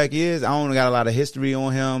quarterback is. I don't got a lot of history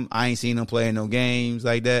on him. I ain't seen him play in no games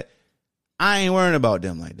like that. I ain't worrying about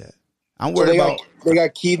them like that. I'm worried about. They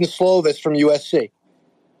got Keaton Slovis from USC.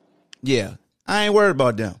 Yeah, I ain't worried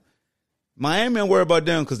about them. Miami don't worry about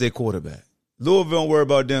them because they quarterback. Louisville don't worry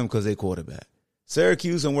about them because they quarterback.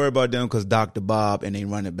 Syracuse don't worry about them because Dr. Bob and they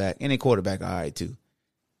running back and they quarterback all right too.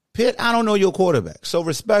 Pitt, I don't know your quarterback. So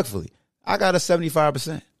respectfully, I got a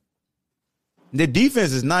 75%. The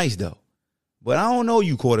defense is nice though, but I don't know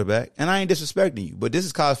you quarterback and I ain't disrespecting you, but this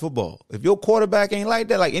is college football. If your quarterback ain't like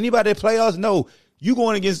that, like anybody that play us know you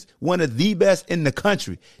going against one of the best in the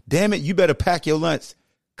country. Damn it, you better pack your lunch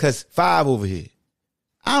because 5 over here.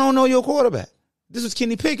 I don't know your quarterback. This was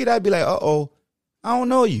Kenny Pickett. I'd be like, I don't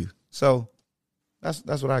know you. So that's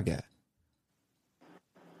what I got.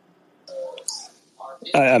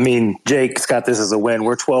 I mean, Jake's got this as a win.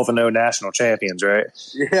 We're 12-0 national champions, right?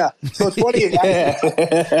 Yeah. So it's funny.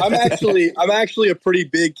 I'm actually a pretty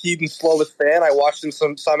big Keaton Slovis fan. I watched him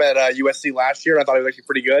some at USC last year, and I thought he was actually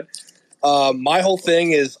pretty good. My whole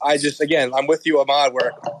thing is I'm with you, Ahmad,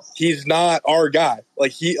 where he's not our guy.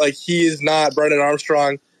 He is not Brendan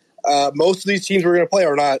Armstrong. Most of these teams we're going to play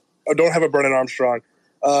don't have a Brendan Armstrong.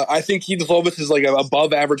 I think Keaton Slovis is like an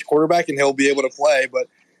above average quarterback, and he'll be able to play, but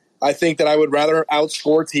I think that I would rather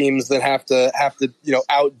outscore teams than have to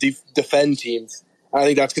defend teams. I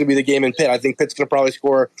think that's going to be the game in Pitt. I think Pitt's going to probably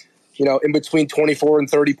score, in between 24 and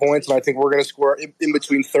 30 points, and I think we're going to score in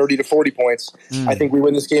between 30 to 40 points. I think we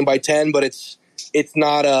win this game by 10, but it's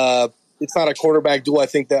not a quarterback duel. I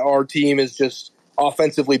think that our team is just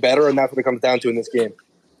offensively better, and that's what it comes down to in this game.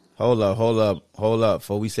 Hold up.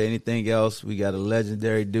 Before we say anything else, we got a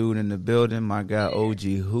legendary dude in the building. My guy OG,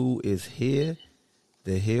 who is here.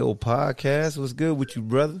 The Hill Podcast. What's good with you,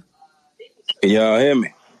 brother? Can y'all hear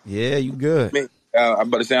me? Yeah, you good. I'm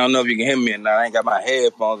about to say, I don't know if you can hear me or not. I ain't got my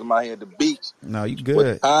headphones. I'm out here at the beach. No, you good.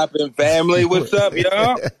 What's poppin', family? What's up,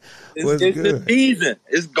 y'all? It's the season.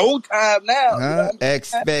 It's go time now.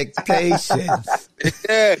 Expectations.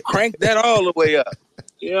 Yeah, crank that all the way up.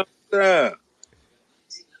 Yeah.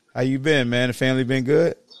 How you been, man? The family been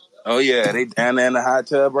good? Oh, yeah. They down there in the hot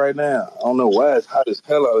tub right now. I don't know why. It's hot as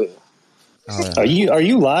hell out here. Are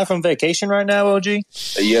you live from vacation right now, OG?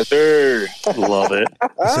 Yes, sir. Love it.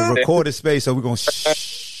 It's a recorded space, so we're going to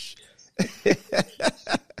shh.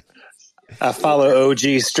 I follow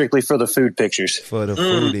OG strictly for the food pictures. For the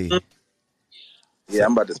foodie. Yeah,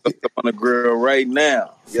 I'm about to put up on the grill right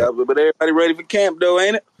now. Yeah, but everybody ready for camp, though,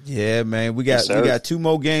 ain't it? Yeah, man. We got 2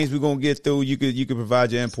 more games we're going to get through. You could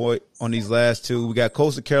provide your input on these last 2. We got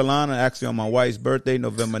Coastal Carolina, actually on my wife's birthday,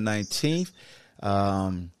 November 19th.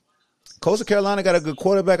 Coastal Carolina got a good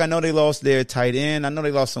quarterback. I know they lost their tight end. I know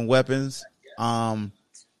they lost some weapons. I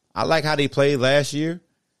like how they played last year.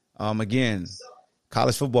 Again,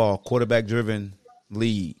 college football, quarterback-driven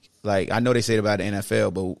league. Like, I know they say it about the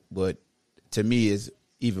NFL, but to me, it's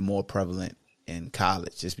even more prevalent in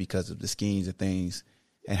college just because of the schemes and things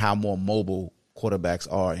and how more mobile quarterbacks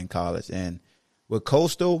are in college. And with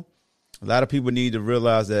Coastal, a lot of people need to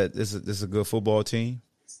realize that this is a good football team.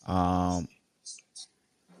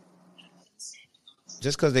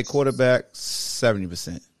 Just because they quarterback,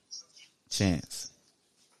 70% chance.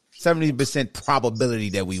 70%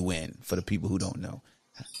 probability that we win for the people who don't know.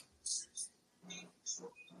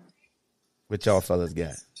 What y'all fellas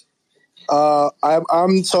got?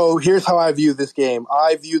 So here's how I view this game.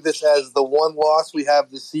 I view this as the one loss we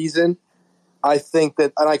have this season. I think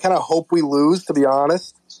that, and I kind of hope we lose, to be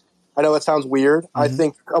honest. I know that sounds weird. I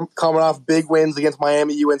think coming off big wins against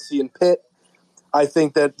Miami, UNC, and Pitt, I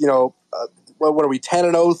think that, what are we,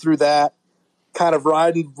 10-0 through that? Kind of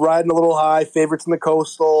riding a little high, favorites in the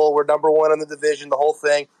Coastal. We're number one in the division, the whole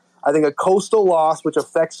thing. I think a Coastal loss, which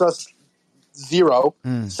affects us zero,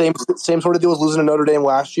 same sort of deal as losing to Notre Dame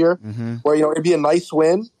last year, where, it'd be a nice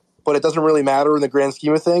win, but it doesn't really matter in the grand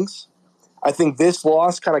scheme of things. I think this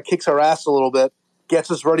loss kind of kicks our ass a little bit,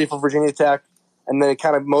 gets us ready for Virginia Tech, and then it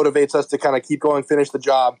kind of motivates us to kind of keep going, finish the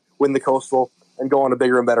job, win the Coastal, and go on to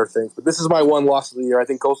bigger and better things. But this is my one loss of the year. I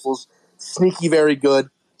think Coastal's sneaky, very good.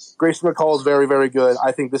 Grayson McCall is very, very good.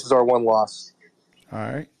 I think this is our one loss. All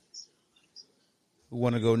right. Who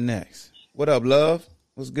want to go next? What up, love?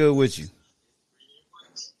 What's good with you?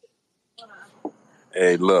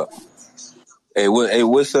 Hey, look.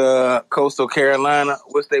 What's Coastal Carolina?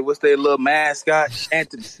 What's their little mascot?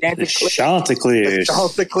 Chanticleer.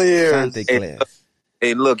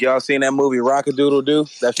 Hey, look, y'all seen that movie Rock-a-Doodle-Doo?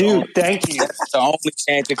 Thank you. That's the only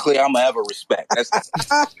Chanticleer I'm gonna ever respect. That's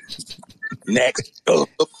next. Up.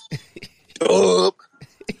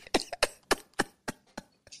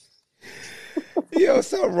 Yo,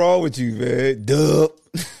 something wrong with you, man. Dub.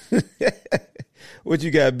 What you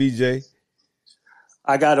got, BJ?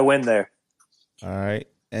 I got to win there. All right.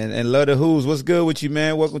 And Love the Who's, what's good with you,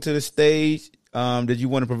 man? Welcome to the stage. Did you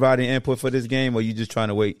want to provide any input for this game, or you just trying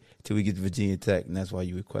to wait till we get to Virginia Tech, and that's why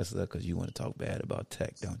you requested that, because you want to talk bad about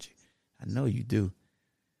Tech, don't you? I know you do.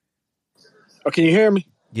 Oh, can you hear me?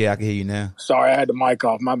 Yeah, I can hear you now. Sorry, I had the mic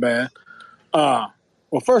off. My bad.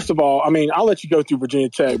 Well, first of all, I'll let you go through Virginia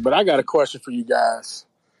Tech, but I got a question for you guys.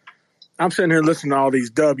 I'm sitting here listening to all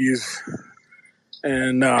these W's,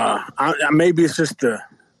 and maybe it's just the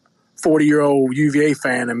 40-year-old UVA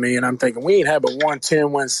fan in me, and I'm thinking, we ain't had but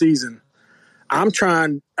 10-win season. I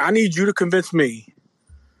need you to convince me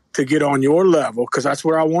to get on your level, because that's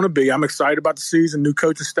where I want to be. I'm excited about the season, new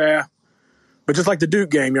coaching staff. But just like the Duke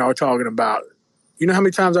game y'all were talking about, you know how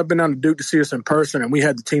many times I've been down to Duke to see us in person, and we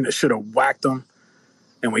had the team that should have whacked them,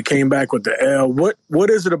 and we came back with the L. What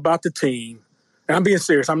is it about the team? And I'm being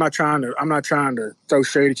serious. I'm not trying to throw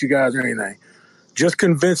shade at you guys or anything. Just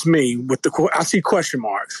convince me I see question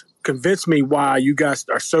marks. Convince me why you guys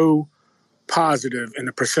are so positive in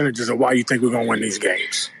the percentages of why you think we're going to win these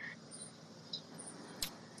games.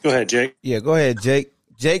 Go ahead, Jake. Yeah, go ahead, Jake.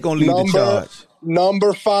 Jake going to lead the charge.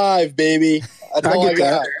 Number 5, baby. That's all I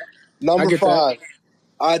got. Number 5.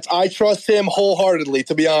 I trust him wholeheartedly,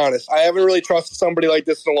 to be honest. I haven't really trusted somebody like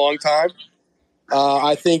this in a long time.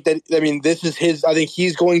 I think this is his. I think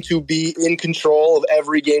he's going to be in control of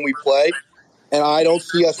every game we play. And I don't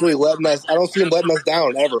see us really I don't see him letting us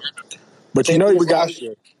down ever. But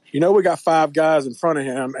we got 5 guys in front of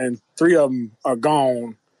him, and 3 of them are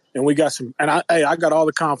gone. And we got some. And I got all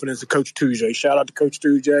the confidence of Coach Tujay. Shout out to Coach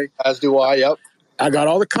Tujay. As do I. Yep. I got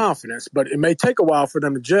all the confidence, but it may take a while for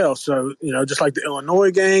them to gel. So just like the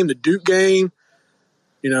Illinois game, the Duke game.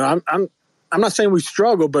 I'm not saying we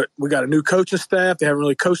struggle, but we got a new coaching staff. They haven't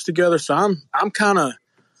really coached together, so I'm a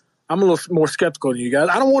little more skeptical than you guys.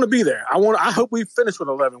 I don't want to be there. I hope we finish with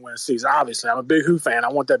an 11-win season. Obviously, I'm a big Who fan. I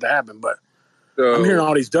want that to happen, but I'm hearing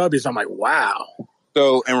all these W's. I'm like, wow.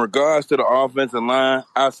 So in regards to the offensive line,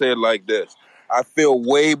 I say it like this. I feel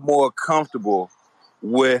way more comfortable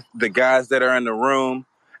with the guys that are in the room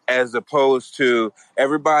as opposed to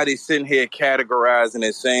everybody sitting here categorizing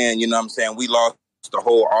and saying, we lost the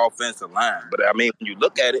whole offensive line. But when you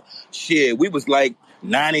look at it, we was like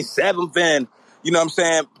 97th and,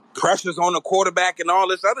 pressures on the quarterback and all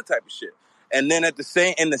this other type of shit. And then in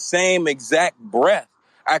the same exact breath,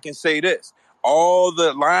 I can say this. All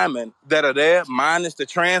the linemen that are there, minus the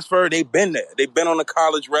transfer, they've been there. They've been on the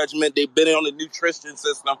college regiment. They've been on the nutrition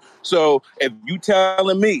system. So if you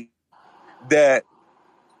telling me that,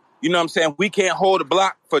 we can't hold a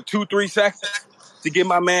block for 2-3 seconds, to give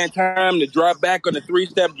my man time to drop back on the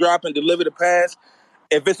 3-step drop and deliver the pass.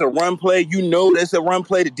 If it's a run play, you know it's a run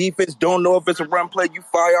play. The defense don't know if it's a run play. You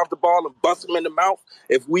fire off the ball and bust them in the mouth.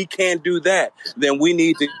 If we can't do that, then we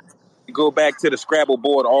need to go back to the Scrabble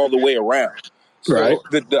board all the way around. So Right.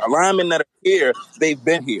 the linemen that are here, they've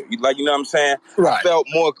been here. Like, you know what I'm saying? Right. I felt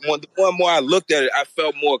more, the more and more I looked at it, I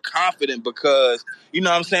felt more confident because, you know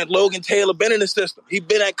what I'm saying, Logan Taylor been in the system. He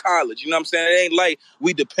been at college. You know what I'm saying? It ain't like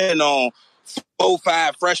we depend on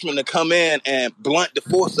 4-5 freshmen to come in and blunt the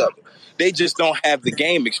force of it. They just don't have the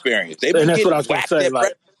game experience. They've been And that's getting what I was going to say.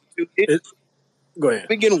 Like, go ahead.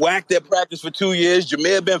 Been getting whacked at practice for 2 years.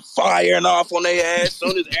 Jameer been firing off on their ass. As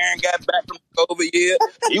soon as Aaron got back from the COVID year,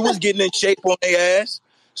 he was getting in shape on their ass.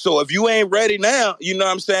 So if you ain't ready now, you know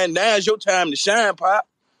what I'm saying, now's your time to shine, Pop.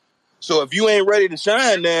 So if you ain't ready to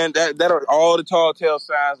shine, then that are all the tall tale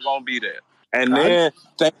signs gonna be there. And then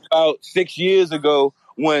think about 6 years ago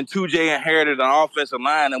when 2J inherited an offensive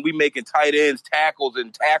line and we making tight ends tackles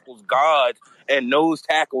and tackles guards and nose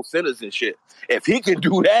tackle centers and shit. If he can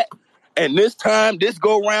do that, and this time, this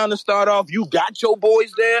go round and start off, you got your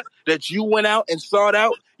boys there that you went out and sought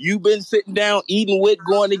out. You've been sitting down, eating with,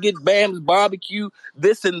 going to get Bam's barbecue,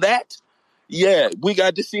 this and that. Yeah, we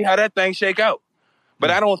got to see how that thing shake out.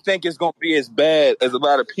 But I don't think it's going to be as bad as a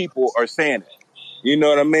lot of people are saying it. You know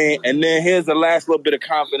what I mean? And then here's the last little bit of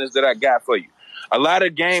confidence that I got for you. A lot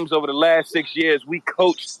of games over the last 6 years, we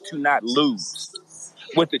coached to not lose.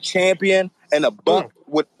 With the champion and a buck,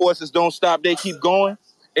 with horses don't stop, they keep going.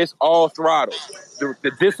 It's all throttle.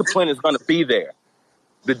 The discipline is going to be there.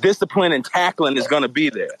 The discipline and tackling is going to be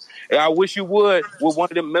there. And I wish you would, with one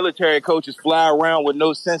of them military coaches, fly around with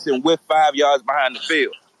no sense and whip 5 yards behind the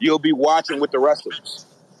field. You'll be watching with the rest of us.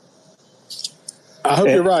 I hope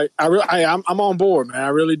you're right. I'm on board, man. I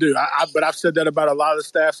really do. But I've said that about a lot of the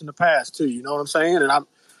staffs in the past too. You know what I'm saying? And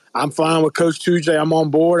I'm fine with Coach 2J. I'm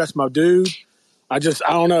on board. That's my dude. I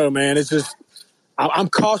don't know, man. It's just. I'm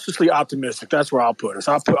cautiously optimistic. That's where I'll put us.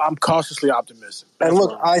 I'm cautiously optimistic. And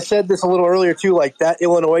look, I said this a little earlier too. Like that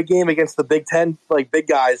Illinois game against the Big Ten, like big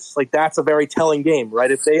guys, like that's a very telling game,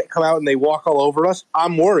 right? If they come out and they walk all over us,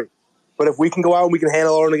 I'm worried. But if we can go out and we can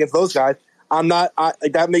handle our own against those guys, I'm not.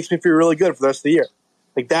 Like that makes me feel really good for the rest of the year.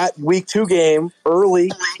 Like that week 2 game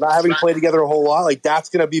early, not having played together a whole lot, like that's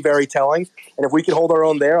going to be very telling. And if we can hold our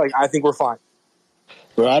own there, like I think we're fine.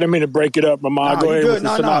 Well, I didn't mean to break it up, Mama. Go ahead with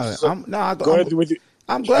your synopsis. Go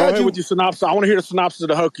ahead with your synopsis. I want to hear the synopsis of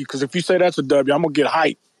the Hokie because if you say that's a W, I'm gonna get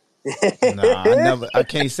hyped. I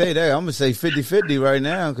can't say that. I'm gonna say 50-50 right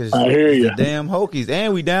now because I hear you. The damn Hokies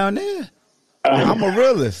and we down there. I'm a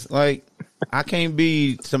realist. Like I can't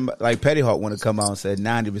be some like Petty Hawk want to come out and say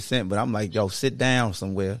 90%, but I'm like, yo, sit down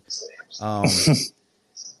somewhere.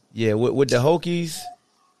 Yeah, with the Hokies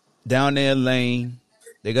down there in Lane,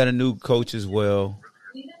 they got a new coach as well.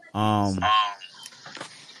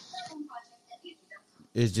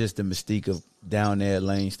 It's just the mystique of down there at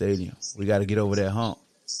Lane Stadium. We got to get over that hump.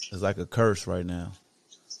 It's like a curse right now.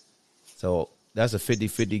 So that's a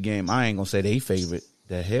 50-50 game. I ain't going to say they favorite.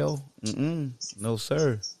 The hell? No,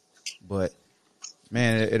 sir. But,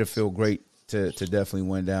 man, it'll feel great to definitely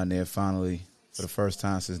win down there finally for the first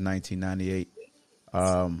time since 1998.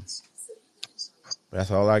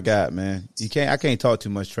 That's all I got, man. I can't talk too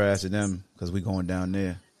much trash to them because we going down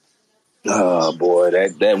there. Oh boy,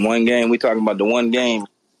 that one game we talking about, the one game.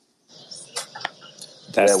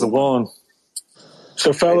 That's the one.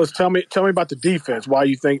 So, fellas, tell me about the defense. Why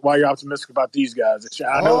you're optimistic about these guys?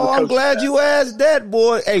 I'm glad you asked that,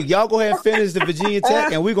 boy. Hey, y'all go ahead and finish the Virginia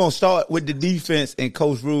Tech, and we're gonna start with the defense and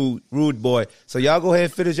Coach Rude boy. So y'all go ahead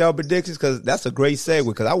and finish y'all predictions because that's a great segue.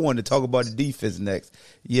 Because I wanted to talk about the defense next.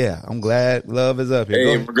 Yeah, I'm glad Love is up here.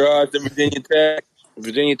 Hey, in regards to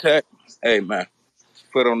Virginia Tech. Hey man,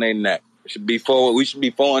 foot on their neck. We should be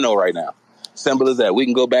 4-0 right now. Simple as that. We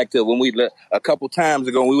can go back to when a couple times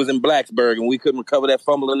ago when we was in Blacksburg and we couldn't recover that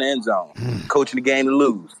fumble in the end zone. Coaching the game to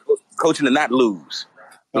lose. Coaching to not lose.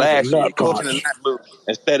 Last year, coaching to not lose.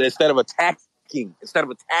 Instead of attacking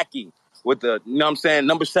with the, you know what I'm saying,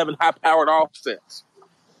 number 7 high-powered offense.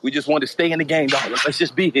 We just wanted to stay in the game, dog. Let's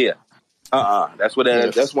just be here. That's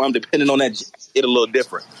why I'm depending on that. It a little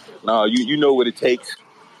different. No, you know what it takes.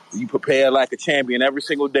 You prepare like a champion every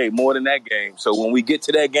single day, more than that game. So when we get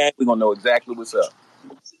to that game, we're going to know exactly what's up.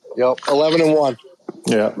 Yep, 11-1.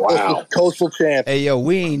 Yeah, wow. Coastal champ. Hey, yo,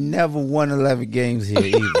 we ain't never won 11 games here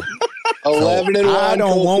either. 11-1. I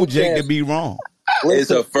don't want Jake to be wrong.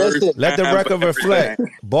 It's a first. Let the record reflect.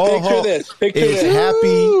 Ball Hawk is this.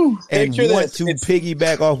 happy and Picture want this. to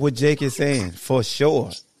piggyback off what Jake is saying, for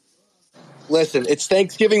sure. Listen, it's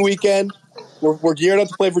Thanksgiving weekend. We're geared up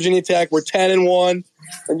to play Virginia Tech. We're 10-1.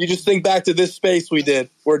 And you just think back to this space we did,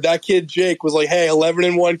 where that kid Jake was like, "Hey,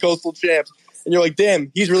 11-1 Coastal champs," and you're like,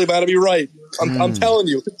 "Damn, he's really about to be right." I'm telling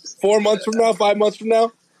you, 4 months from now, 5 months from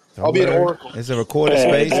now, I'll be an oracle. It's a recorded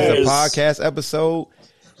space. It's a podcast episode.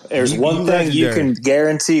 There's one thing you can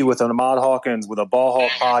guarantee with Ahmad Hawkins with a Ball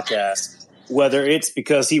Hawk podcast, whether it's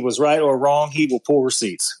because he was right or wrong, he will pull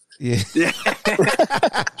receipts. Yeah.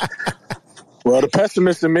 Well, the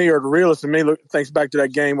pessimist in me or the realist in me thinks back to that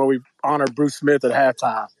game where we honored Bruce Smith at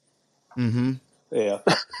halftime. Mm-hmm. Yeah.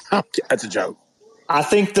 That's a joke. I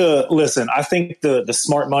think the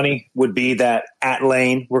smart money would be that at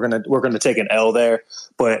Lane we're gonna take an L there,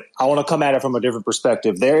 but I want to come at it from a different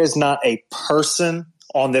perspective. There is not a person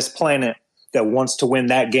on this planet that wants to win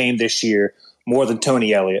that game this year more than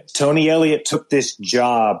Tony Elliott. Tony Elliott took this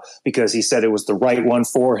job because he said it was the right one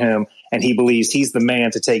for him, and he believes he's the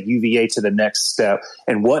man to take UVA to the next step.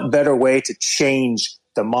 And what better way to change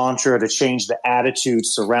the mantra, to change the attitude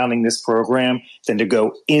surrounding this program than to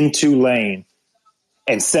go into Lane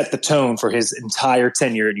and set the tone for his entire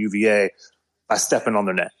tenure at UVA by stepping on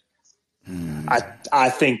their neck. I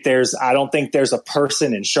don't think there's a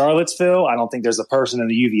person in Charlottesville. I don't think there's a person in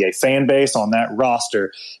the UVA fan base on that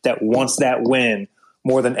roster that wants that win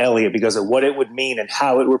more than Elliott because of what it would mean and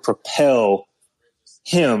how it would propel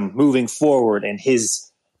him moving forward and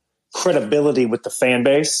his credibility with the fan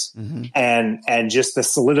base and just the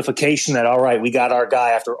solidification that, all right, we got our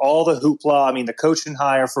guy after all the hoopla. I mean, the coaching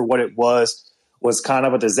hire for what it was kind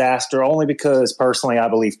of a disaster only because personally, I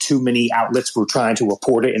believe too many outlets were trying to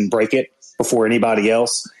report it and break it before anybody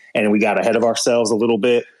else. And we got ahead of ourselves a little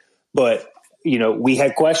bit, but we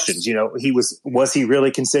had questions, was he really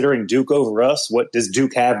considering Duke over us? What does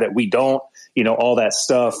Duke have that we don't, all that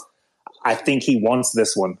stuff. I think he wants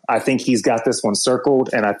this one. I think he's got this one circled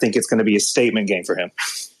and I think it's going to be a statement game for him.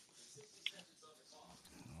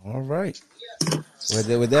 All right.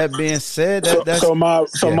 With that being said,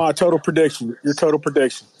 my total prediction. Your total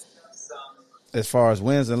prediction, as far as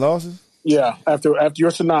wins and losses. Yeah, after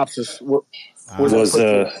your synopsis, it was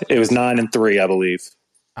 9-3, I believe.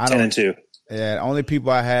 10-2. Yeah, the only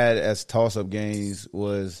people I had as toss-up games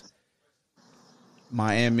was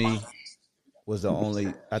Miami. Was the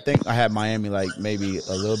only. I think I had Miami like maybe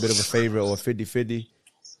a little bit of a favorite or 50-50.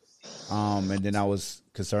 And then I was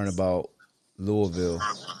concerned about Louisville.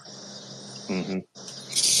 Mm-hmm.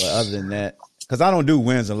 But other than that, because I don't do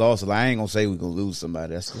wins and losses, I ain't gonna say we're gonna lose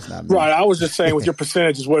somebody. That's just not me. Right. I was just saying with your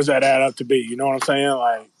percentages, what does that add up to be? You know what I'm saying?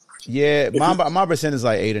 Like, yeah, my percentage is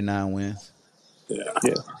like 8 or 9 wins.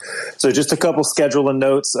 Yeah. So just a couple scheduling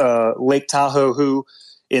notes. Lake Tahoe, who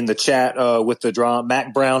in the chat with the draw,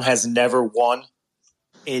 Mac Brown has never won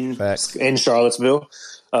in Charlottesville.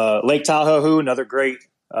 Lake Tahoe, who another great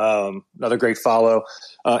follow.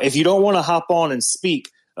 If you don't want to hop on and speak.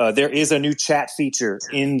 There is a new chat feature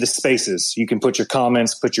in the spaces. You can put your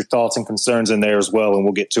comments, put your thoughts and concerns in there as well, and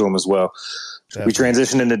we'll get to them as well. Definitely. We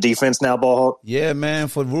transition into defense now, Ballhawk? Yeah, man,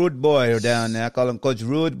 for Rude Boy down there. I call him Coach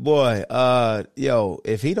Rude Boy.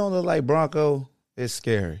 If he don't look like Bronco, it's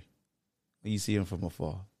scary when you see him from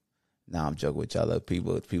afar. Nah, I'm joking with y'all other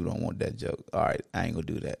people. People don't want that joke. All right, I ain't going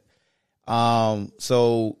to do that.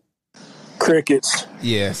 So... Crickets.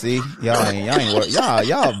 Yeah, see? Y'all ain't work.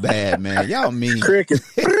 Y'all bad, man. Y'all mean. Crickets.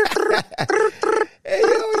 Hey,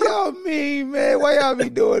 y'all mean, man. Why y'all be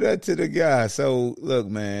doing that to the guy? So, look,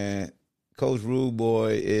 man, Coach Rude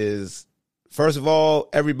Boy is, first of all,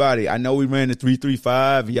 everybody, I know we ran the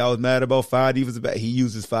 3-3-5. Y'all was mad about 5 defensive backs. He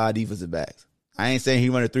uses 5 defensive backs. I ain't saying he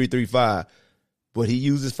run a 3-3-5, but he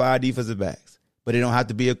uses 5 defensive backs. But it don't have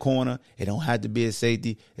to be a corner. It don't have to be a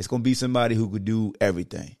safety. It's going to be somebody who could do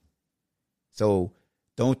everything. So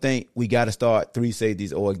don't think we got to start 3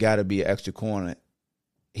 safeties or it got to be an extra corner.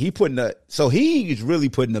 He's really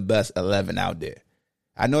putting the best 11 out there.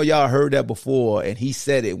 I know y'all heard that before, and he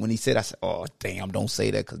said it. When he said, I said, oh, damn, don't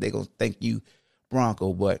say that because they're going to think you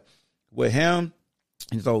Bronco. But with him,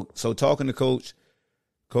 so talking to Coach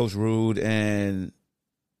Rude, and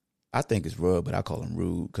I think it's Rude, but I call him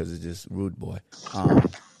Rude because it's just Rude Boy.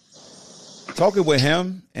 Talking with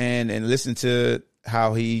him and listen to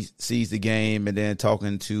how he sees the game, and then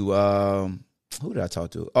talking to who did I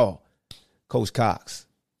talk to? Oh, Coach Cox.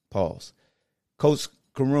 Pause. Coach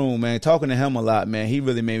Caroon, man, talking to him a lot, man. He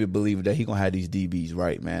really made me believe that he gonna have these DBs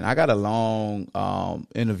right, man. I got a long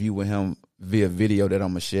interview with him via video that I'm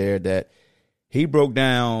gonna share. That he broke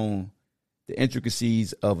down the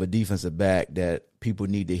intricacies of a defensive back that people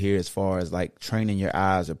need to hear as far as like training your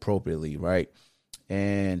eyes appropriately, right?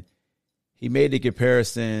 And he made the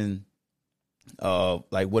comparison of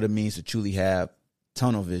like what it means to truly have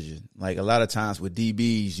tunnel vision. Like a lot of times with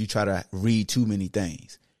DBs, you try to read too many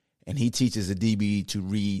things. and he teaches the DB to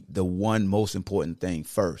read the one most important thing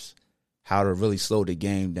first, how to really slow the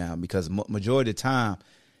game down, because majority of the time,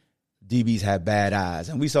 DBs have bad eyes,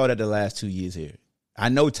 and we saw that the last 2 years here. I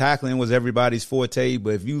know tackling was everybody's forte,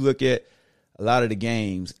 but if you look at a lot of the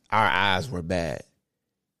games, our eyes were bad.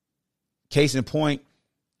 Case in point,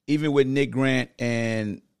 even with Nick Grant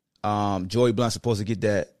and Joey Blunt supposed to get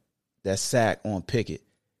that sack on Pickett,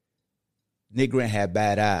 Nick Grant had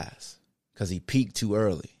bad eyes because he peaked too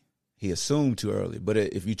early. He assumed too early. But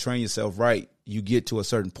if you train yourself right, you get to a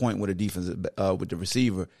certain point with a defense with the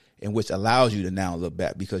receiver, in which allows you to now look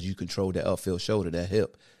back because you control that upfield shoulder, that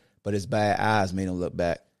hip. But his bad eyes made him look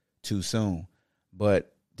back too soon.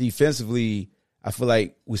 But defensively, I feel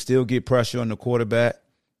like we still get pressure on the quarterback.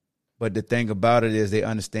 But the thing about it is they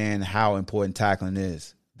understand how important tackling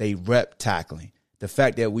is. They rep tackling. The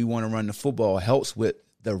fact that we want to run the football helps with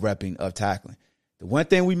the repping of tackling. The one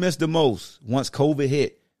thing we missed the most once COVID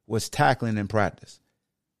hit was tackling in practice.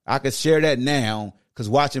 I could share that now because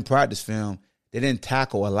watching practice film, they didn't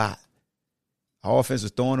tackle a lot. Our offense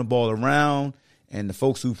was throwing the ball around, and the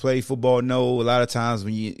folks who play football know a lot of times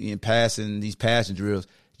when you're in passing these passing drills,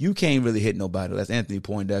 you can't really hit nobody. That's Anthony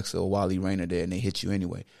Poindexter or Wally Rayner there, and they hit you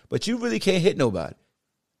anyway. But you really can't hit nobody.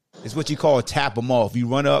 It's what you call tap them off. You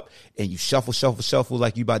run up and you shuffle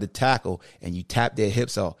like you about to tackle, and you tap their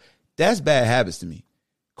hips off. That's bad habits to me.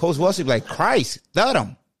 Coach Wilson be like, Christ, thud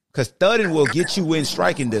them. Because thudding will get you in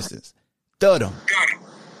striking distance. Thud them.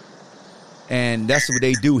 And that's what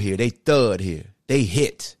they do here. They thud here. They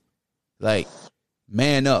hit. Like,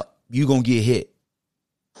 man up. You going to get hit.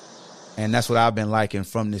 And that's what I've been liking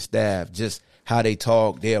from this staff. Just how they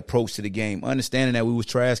talk, their approach to the game. Understanding that we was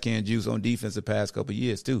trash can juice on defense the past couple of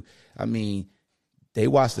years, too. I mean, they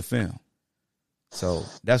watch the film. So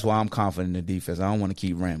that's why I'm confident in the defense. I don't want to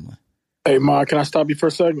keep rambling. Hey, Ma, can I stop you for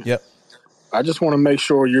a second? Yep. I just want to make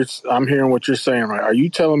sure I'm hearing what you're saying right. Are you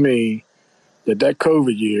telling me that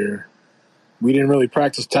COVID year, we didn't really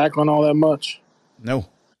practice tackling all that much? No.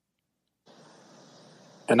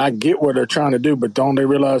 And I get what they're trying to do, but didn't they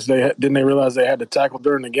realize they had to tackle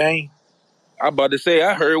during the game? I'm about to say,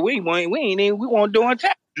 I heard we weren't doing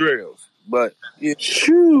tackle drills, but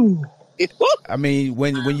Shoo. I mean,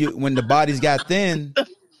 when the bodies got thin,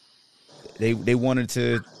 they wanted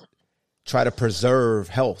to try to preserve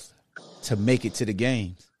health to make it to the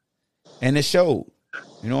games, and it showed.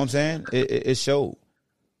 You know what I'm saying? It showed.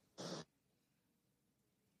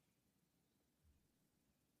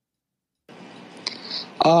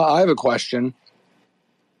 I have a question.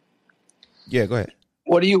 Yeah, go ahead.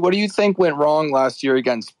 What do you think went wrong last year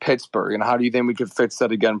against Pittsburgh, and how do you think we could fix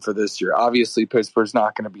that again for this year? Obviously, Pittsburgh's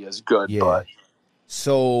not going to be as good. Yeah. But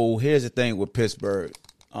So here's the thing with Pittsburgh.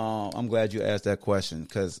 I'm glad you asked that question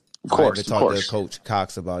because I had to talk to Coach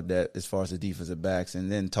Cox about that as far as the defensive backs, and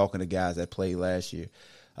then talking to guys that played last year.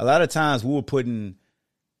 A lot of times we were putting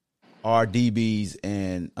our DBs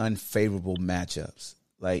in unfavorable matchups.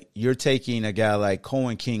 Like, you're taking a guy like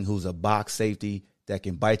Cohen King, who's a box safety that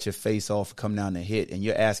can bite your face off, come down and hit, and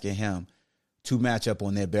you're asking him to match up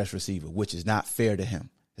on their best receiver, which is not fair to him.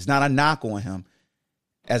 It's not a knock on him.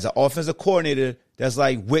 As an offensive coordinator, that's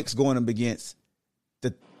like Wicks going up against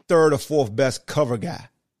the third or fourth best cover guy.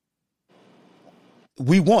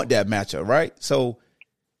 We want that matchup, right? So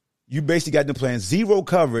you basically got them playing zero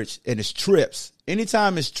coverage, and it's trips.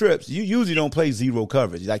 Anytime it's trips, you usually don't play zero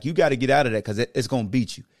coverage. Like, you got to get out of that because it's going to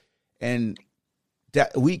beat you. And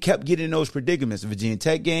that we kept getting in those predicaments. The Virginia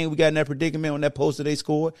Tech game, we got in that predicament on that post that they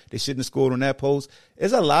scored. They shouldn't have scored on that post.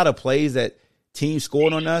 There's a lot of plays that teams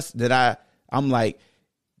scored on us that I'm like,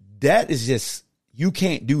 that is just, you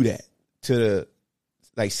can't do that to the,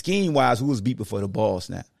 like, scheme-wise, who was beat before the ball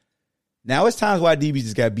snap. Now, it's times why DB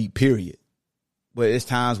just got beat, period. But it's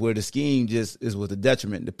times where the scheme just is with a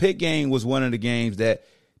detriment. The Pitt game was one of the games that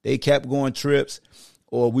they kept going trips,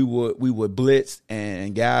 or we would blitz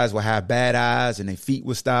and guys would have bad eyes and their feet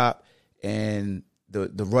would stop and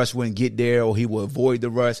the rush wouldn't get there, or he would avoid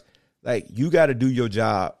the rush. Like, you got to do your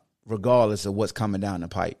job regardless of what's coming down the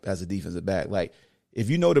pipe as a defensive back. Like, if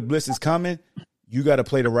you know the blitz is coming, you got to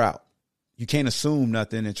play the route. You can't assume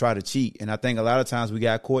nothing and try to cheat. And I think a lot of times we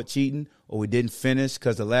got caught cheating, or we didn't finish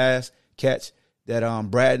because the last catch that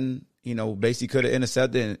Bratton, basically could have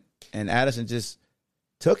intercepted, and Addison just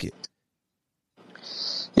took it.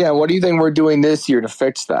 Yeah, what do you think we're doing this year to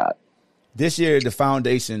fix that? This year, the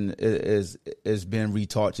foundation is been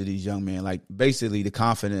retaught to these young men. Like, basically, the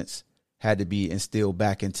confidence had to be instilled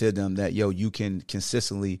back into them that, you can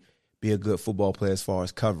consistently be a good football player as far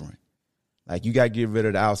as covering. Like, you got to get rid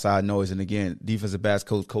of the outside noise. And, again, defensive backs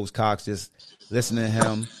Coach Cox, just listening to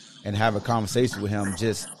him and have a conversation with him,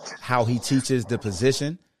 just how he teaches the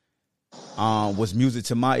position. was music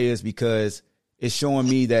to my ears because it's showing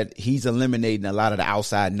me that he's eliminating a lot of the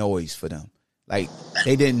outside noise for them. Like,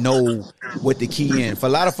 they didn't know what to key in. For a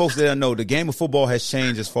lot of folks that don't know, the game of football has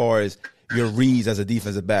changed as far as your reads as a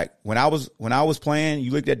defensive back. When I was playing,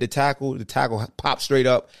 you looked at the tackle popped straight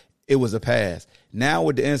up, it was a pass. Now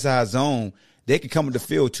with the inside zone, they could come to the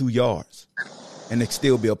field 2 yards and it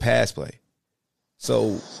still be a pass play.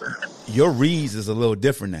 So your reads is a little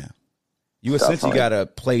different now. You essentially gotta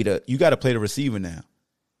play the receiver now.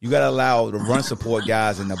 You gotta allow the run support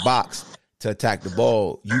guys in the box to attack the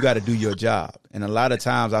ball. You got to do your job. And a lot of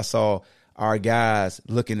times I saw our guys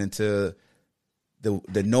looking into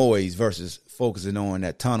the noise versus focusing on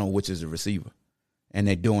that tunnel, which is the receiver. And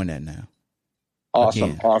they're doing that now.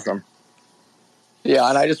 Awesome. Yeah,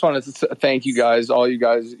 and I just wanted to thank you guys, all you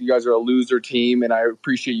guys. You guys are a loser team, and I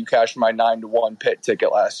appreciate you cashing my 9-1 pit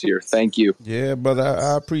ticket last year. Thank you. Yeah, brother,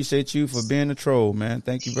 I appreciate you for being a troll, man.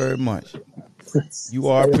 Thank you very much. You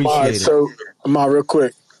are appreciated. So, Ahmad, real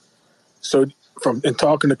quick. So, in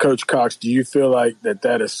talking to Coach Cox, do you feel like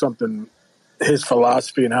that is something, his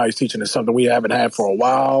philosophy and how he's teaching is something we haven't had for a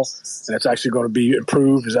while, and it's actually going to be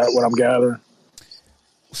improved? Is that what I'm gathering?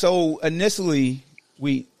 So, initially,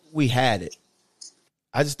 we had it.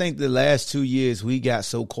 I just think the last 2 years we got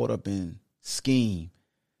so caught up in scheme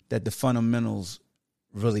that the fundamentals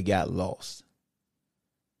really got lost.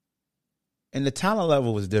 And the talent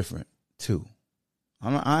level was different, too.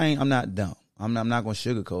 I'm not dumb. I'm not going to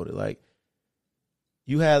sugarcoat it. Like,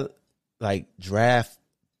 you had, like, draft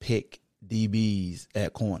pick DBs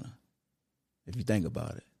at corner, if you think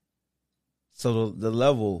about it. So the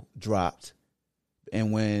level dropped.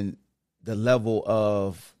 And when the level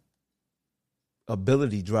of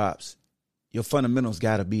ability drops, your fundamentals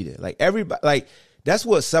got to be there. Like, everybody, like, that's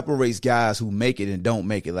what separates guys who make it and don't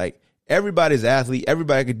make it. Like, everybody's an athlete.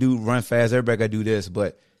 Everybody could run fast. Everybody got to do this.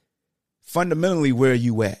 But fundamentally, where are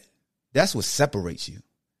you at? That's what separates you.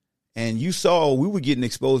 And you saw we were getting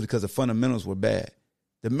exposed because the fundamentals were bad.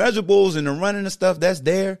 The measurables and the running and stuff, that's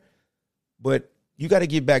there. But you got to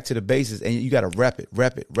get back to the basics and you got to rep it.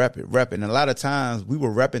 And a lot of times we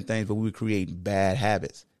were repping things, but we were creating bad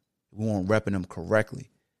habits. We weren't repping them correctly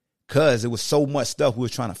because it was so much stuff we were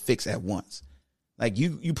trying to fix at once. Like,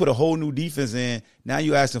 you put a whole new defense in. Now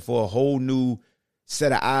you're asking for a whole new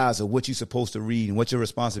set of eyes of what you're supposed to read and what your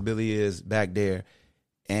responsibility is back there.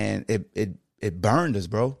 And it burned us,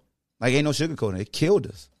 bro. Like, ain't no sugarcoating. It killed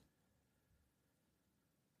us.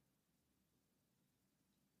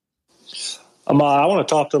 Ahmad, I want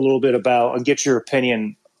to talk a little bit about and get your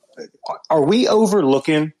opinion. Are we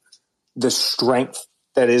overlooking the strength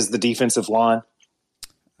that is the defensive line?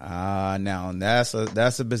 Now that's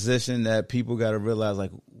a position that people got to realize.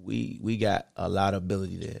 Like, we got a lot of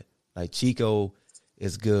ability there. Like, Chico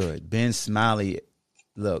is good. Ben Smiley,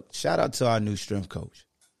 look. Shout out to our new strength coach.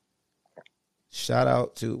 Shout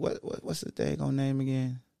out to what's the dang on name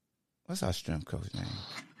again? What's our strength coach name?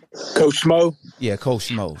 Coach Smo? Yeah, Coach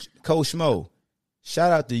Smo. Coach Smo,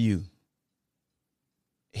 shout out to you.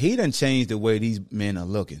 He done changed the way these men are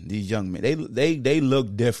looking, these young men. They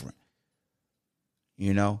look different.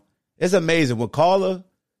 You know? It's amazing. When Carla,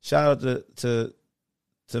 shout out to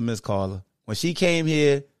Miss Carla, when she came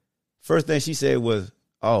here, first thing she said was,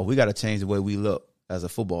 oh, we got to change the way we look as a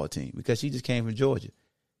football team, because she just came from Georgia.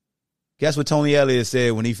 Guess what Tony Elliott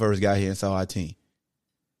said when he first got here and saw our team?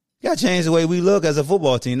 You got to change the way we look as a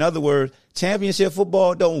football team. In other words, championship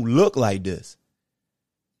football don't look like this.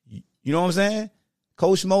 You know what I'm saying?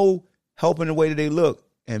 Coach Mo helping the way that they look.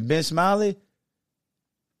 And Ben Smiley,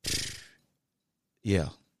 yeah,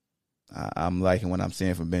 I'm liking what I'm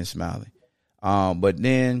seeing from Ben Smiley. But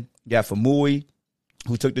then you got Famui,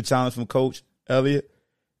 who took the challenge from Coach Elliott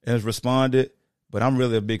and has responded. But I'm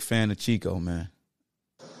really a big fan of Chico, man.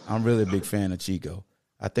 I'm really a big fan of Chico.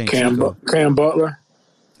 I think Cam Butler.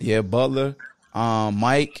 Yeah, Butler.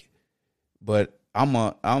 Mike. But I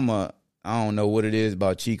don't know what it is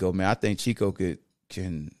about Chico, man. I think Chico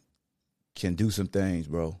can do some things,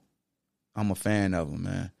 bro. I'm a fan of him,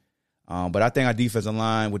 man. But I think our defensive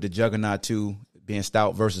line with the juggernaut too, being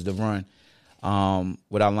stout versus the run.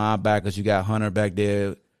 With our linebackers, you got Hunter back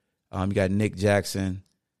there. You got Nick Jackson.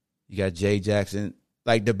 You got Jay Jackson.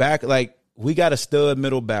 Like, the back, like, we got a stud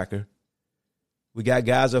middle backer. We got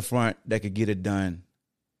guys up front that could get it done.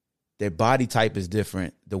 Their body type is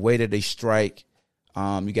different. The way that they strike.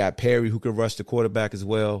 You got Perry, who could rush the quarterback as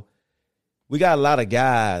well. We got a lot of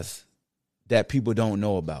guys that people don't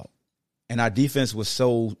know about. And our defense was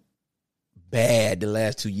so bad the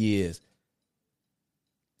last 2 years.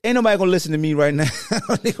 Ain't nobody gonna listen to me right now.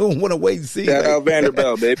 They gonna want to wait and see. Shout out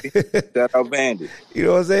Vanderbilt, baby. Shout out Vandy. You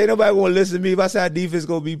know what I'm saying? Nobody gonna listen to me. If I say our defense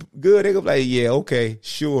gonna be good, they gonna be like, yeah, okay,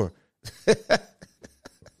 sure.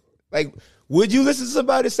 Like, would you listen to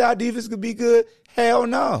somebody say our defense could be good? Hell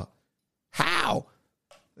no. How?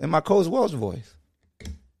 In my Coach Welch voice.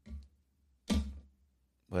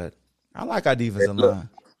 But I like our defensive line.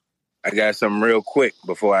 I got something real quick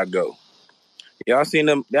before I go. Y'all seen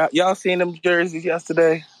them? Y'all seen them jerseys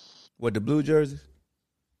yesterday? What, the blue jerseys?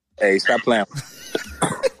 Hey, stop playing.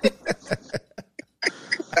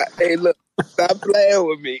 Hey, look, stop playing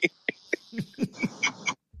with me.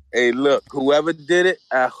 Hey, look, whoever did it,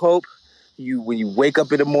 I hope when you wake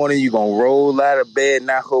up in the morning, you're going to roll out of bed, and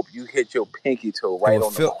I hope you hit your pinky toe right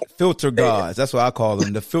on the filter guards. That's what I call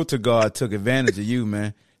them. The filter guard took advantage of you,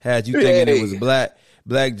 man. Had you thinking it was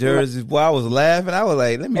black jerseys. Boy, I was laughing. I was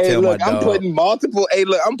like, let me tell my dog. I'm putting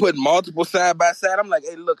multiple side by side. I'm like,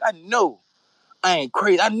 hey, look, I know I ain't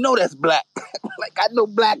crazy. I know that's black. Like, I know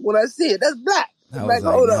black when I see it. That's black. I was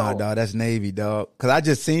like, nah, dog, that's navy, dog. Because I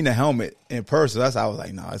just seen the helmet in person. I was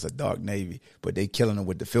like, nah, it's a dark navy. But they killing them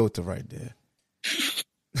with the filter right there.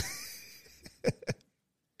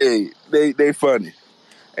 Hey, they funny.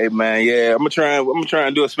 Hey, man, yeah, I'm gonna try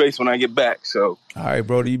and do a space when I get back. So, all right,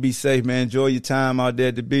 brother, you be safe, man. Enjoy your time out there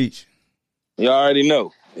at the beach. You already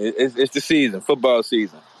know it's the season, football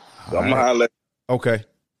season. So I'm gonna holler. Okay.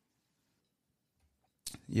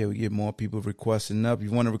 Yeah, we get more people requesting up. If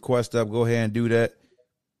you want to request up, go ahead and do that.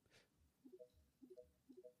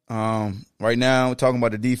 Right now, we're talking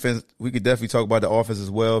about the defense. We could definitely talk about the offense as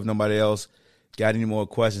well if nobody else got any more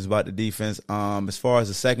questions about the defense. As far as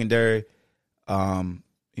the secondary,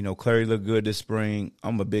 Clary looked good this spring.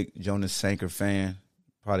 I'm a big Jonas Sanker fan,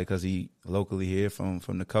 probably because he locally here from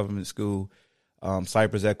the government school.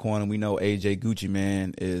 Cypress at corner. We know A.J. Gucci,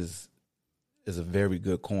 man, is a very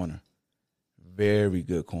good corner. Very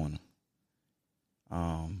good corner.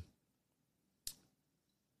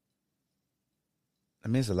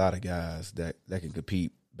 It's a lot of guys that can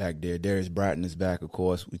compete back there. Darius Bratton is back, of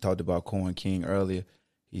course. We talked about Cohen King earlier.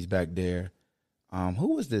 He's back there.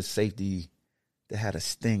 Who was this safety that had a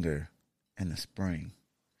stinger in the spring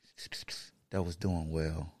that was doing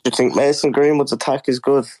well? Do you think Mason Greenwood's attack is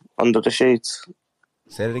good under the sheets?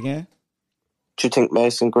 Say it again? Do you think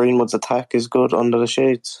Mason Greenwood's attack is good under the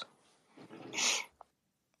sheets?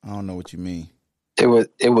 I don't know what you mean. It was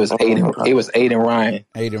Aiden Ryan.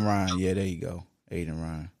 Aiden Ryan, yeah, there you go.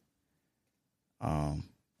 Aiden Ryan.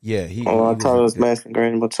 Yeah, he. I thought it was Mason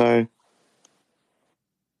Greenwood. Sorry.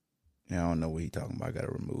 Yeah, I don't know what he's talking about. I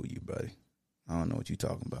gotta remove you, buddy. I don't know what you're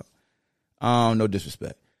talking about. No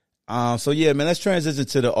disrespect. So yeah, man, let's transition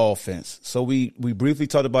to the offense. So we briefly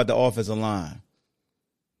talked about the offensive line.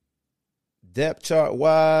 Depth chart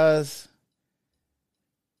wise,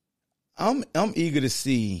 I'm eager to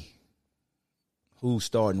see who's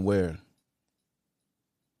starting where.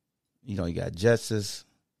 You got Jetsis,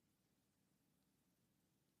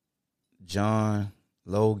 John,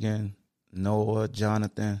 Logan, Noah,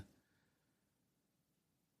 Jonathan.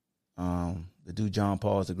 The dude John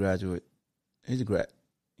Paul is a graduate. He's a grad.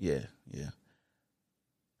 Yeah.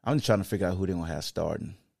 I'm just trying to figure out who they're going to have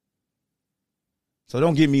starting. So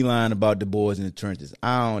don't get me lying about the boys in the trenches.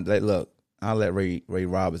 I'll let Ray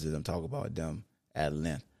Roberts and them talk about them at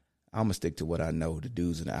length. I'm going to stick to what I know, the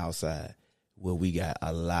dudes on the outside, where we got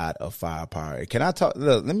a lot of firepower. Can I talk?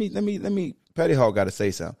 Look, let me, Petty Hawk got to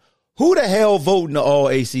say something. Who the hell voting the all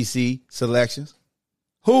ACC selections?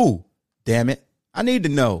 Who? Damn it. I need to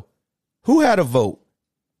know. Who had a vote?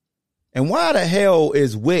 And why the hell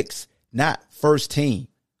is Wicks not first team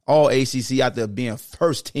all ACC after being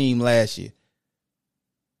first team last year?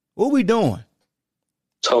 What we doing?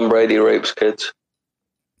 Tom Brady rapes kids.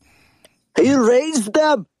 He raised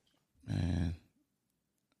them. Man.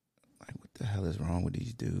 Like, what the hell is wrong with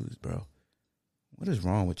these dudes, bro? What is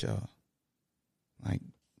wrong with y'all? Like,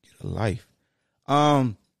 get a life.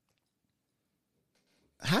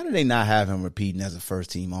 How did they not have him repeating as a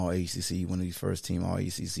first team all ACC when he's first team all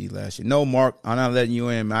ACC last year? No, Mark, I'm not letting you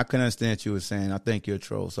in, man. I couldn't understand what you were saying. I think you're a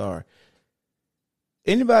troll. Sorry.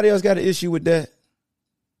 Anybody else got an issue with that?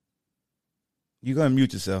 You're going to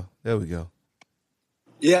mute yourself. There we go.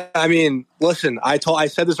 Yeah, listen, I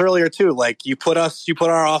said this earlier too. Like, you put our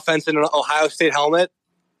offense in an Ohio State helmet.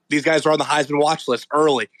 These guys are on the Heisman watch list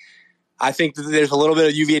early. I think that there's a little bit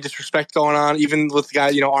of UVA disrespect going on, even with the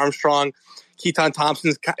guy, Armstrong. Keaton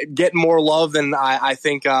Thompson's getting more love than I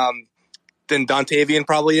think than Dontavian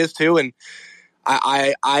probably is too, and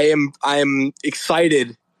I am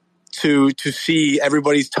excited to see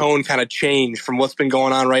everybody's tone kind of change from what's been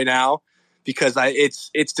going on right now because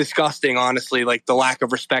it's disgusting, honestly, like the lack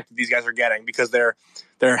of respect that these guys are getting because their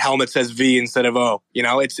helmet says V instead of O. You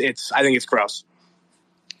know, it's I think it's gross.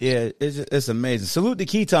 Yeah, it's amazing. Salute to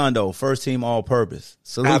Keaton, though. First team all-purpose.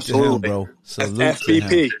 Salute to him, bro. Salute to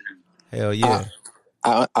him. Hell yeah.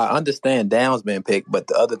 I understand Downs been picked, but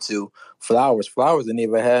the other two, Flowers didn't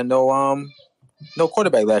even have no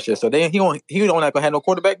quarterback last year. So he don't have to have no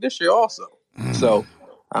quarterback this year also. So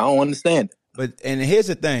I don't understand it. But and here's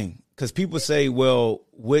the thing, because people say, well,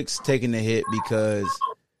 Wick's taking the hit because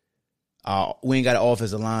we ain't got an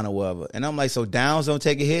offensive line or whatever. And I'm like, so Downs don't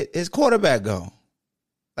take a hit? His quarterback gone.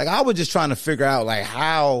 Like, I was just trying to figure out, like,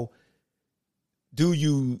 how do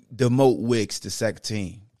you demote Wicks to second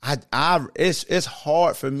team? It's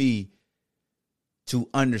hard for me to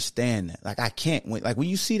understand that. Like, I can't win. Like, when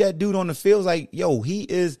you see that dude on the field, it's like, yo, he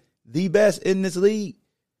is the best in this league.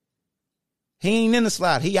 He ain't in the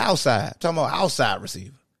slot. He outside. I'm talking about outside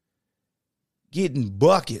receiver. Getting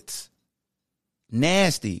buckets.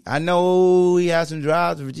 Nasty. I know he has some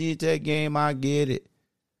drives in the Virginia Tech game. I get it.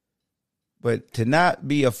 But to not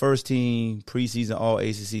be a first-team preseason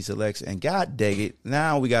all-ACC selection, and God dang it,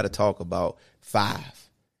 now we got to talk about 5.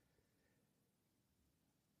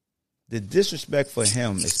 The disrespect for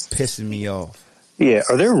him is pissing me off. Yeah,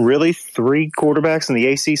 are there really 3 quarterbacks in the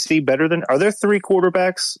ACC better than? Are there 3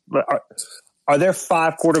 quarterbacks? Are there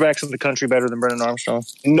 5 quarterbacks in the country better than Brennan Armstrong?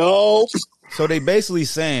 No. So they basically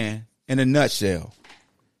saying, in a nutshell,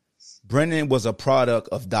 Brennan was a product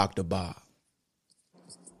of Dr. Bob.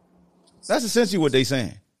 That's essentially what they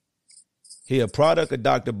saying. He a product of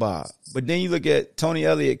Dr. Bob. But then you look at Tony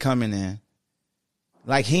Elliott coming in,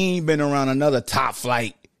 like he ain't been around another top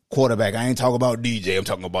flight quarterback. I ain't talking about DJ. I'm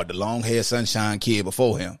talking about the long hair sunshine kid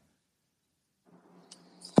before him.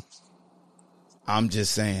 I'm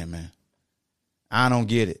just saying, man. I don't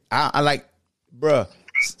get it. I like, bruh,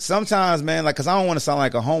 sometimes, man, like, because I don't want to sound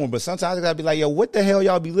like a homer, but sometimes I got to be like, yo, what the hell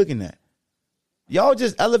y'all be looking at? Y'all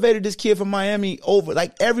just elevated this kid from Miami over,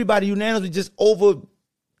 like everybody unanimously just over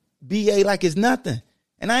BA like it's nothing.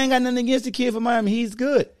 And I ain't got nothing against the kid from Miami. He's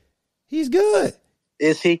good. He's good.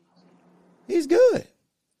 Is he? He's good.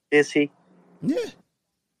 Is he? Yeah.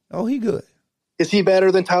 Oh, he good. Is he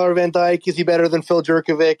better than Tyler Van Dyke? Is he better than Phil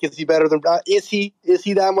Jurkovic? Is he better than is he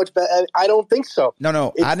that much better? I don't think so.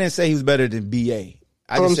 No, I didn't say he was better than BA.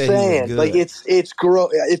 I just said saying. He was good. Like it's gross.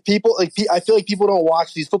 If people like, I feel like people don't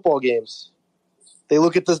watch these football games. They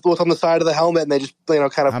look at what's on the side of the helmet and they just kind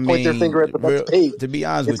of point their finger at the next page. To be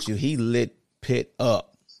honest with you, he lit Pitt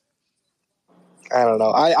up. I don't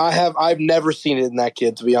know. I've never seen it in that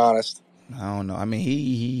kid, to be honest. I don't know. I mean,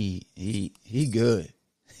 he good.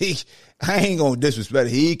 I ain't gonna disrespect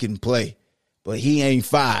it. He can play, but he ain't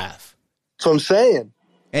 5. That's what I'm saying.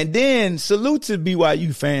 And then salute to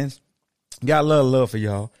BYU fans. Got a little love for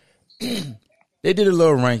y'all. They did a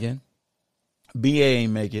little ranking. BA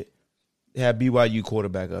ain't make it. They had BYU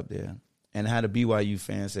quarterback up there. And I had a BYU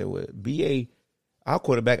fan say, well, BA, our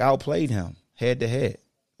quarterback outplayed him head to head.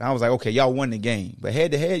 And I was like, okay, y'all won the game. But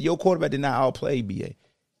head to head, your quarterback did not outplay BA.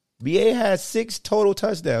 BA had 6 total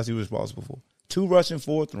touchdowns he was responsible for. 2 rushing,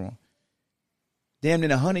 4 throwing. Damn near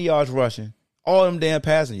 100 yards rushing. All them damn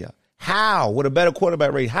passing yards. How? With a better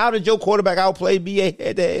quarterback rate. How did your quarterback outplay BA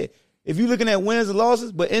head to head? If you're looking at wins and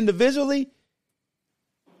losses, but individually,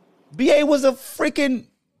 BA was a freaking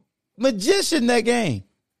magician that game.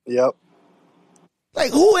 Yep.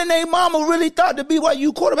 Like, who in their mama really thought the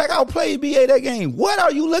BYU quarterback outplayed BA that game? What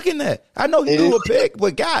are you looking at? I know he threw a pick,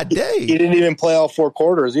 but god dang. He didn't even play all 4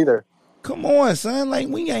 quarters either. Come on, son. Like,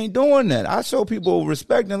 we ain't doing that. I show people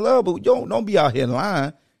respect and love, but don't be out here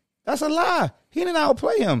lying. That's a lie. He didn't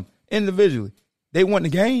outplay him individually. They won the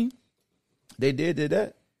game. They did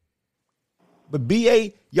that. But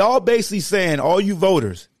BA, y'all basically saying, all you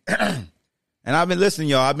voters, and I've been listening,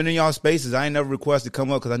 y'all. I've been in y'all spaces. I ain't never requested to come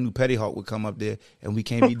up because I knew Petty Hawk would come up there, and we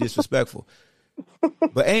can't be disrespectful.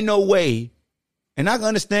 But ain't no way, and I can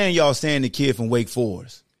understand y'all saying the kid from Wake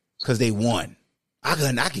Forest because they won. I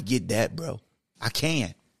could get that, bro. I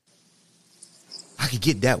can. I could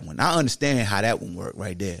get that one. I understand how that one worked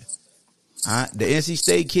right there. The NC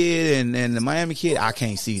State kid and the Miami kid, I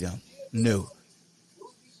can't see them. No.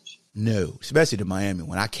 Especially the Miami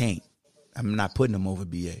one. I can't. I'm not putting them over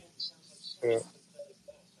BA. Yeah.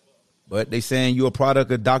 But they saying you a product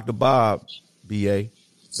of Dr. Bob, BA.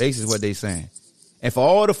 Basically what they saying. And for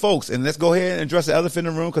all the folks, and let's go ahead and address the elephant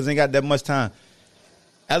in the room because they ain't got that much time.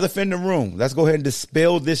 Elephant in the room. Let's go ahead and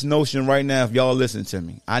dispel this notion right now if y'all listen to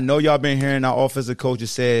me. I know y'all been hearing our offensive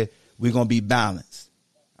coaches say we're going to be balanced.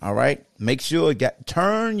 All right? Make sure,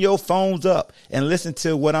 turn your phones up and listen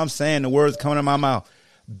to what I'm saying, the words coming out of my mouth.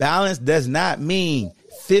 Balance does not mean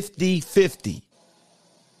 50-50.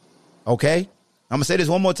 Okay? I'm going to say this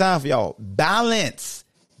one more time for y'all. Balance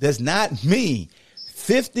does not mean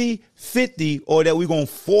 50-50 or that we're going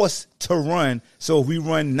to force to run. So if we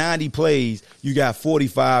run 90 plays, you got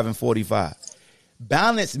 45 and 45.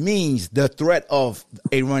 Balance means the threat of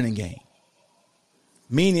a running game.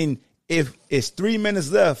 Meaning if it's 3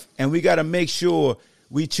 minutes left and we got to make sure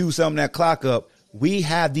we chew some of that clock up, we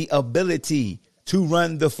have the ability to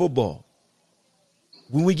run the football.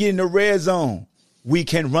 When we get in the red zone, we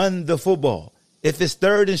can run the football. If it's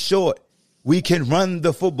third and short, we can run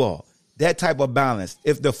the football. That type of balance.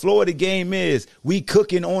 If the floor of the game is we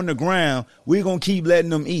cooking on the ground, we're going to keep letting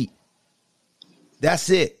them eat. That's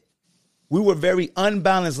it. We were very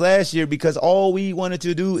unbalanced last year because all we wanted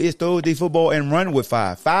to do is throw the football and run with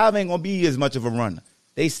 5. 5 ain't going to be as much of a runner.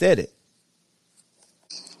 They said it.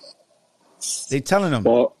 They telling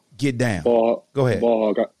them, get down. Go ahead.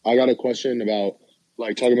 I got a question about,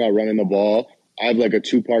 like, talking about running the ball. I have, like, a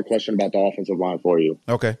 2-part question about the offensive line for you.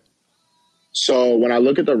 Okay. So when I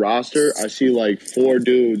look at the roster, I see, like, 4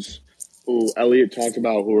 dudes who Elliott talked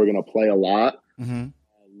about who are going to play a lot. Mm-hmm.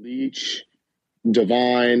 Leach,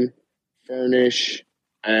 Devine, Furnish,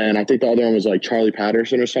 and I think the other one was, like, Charlie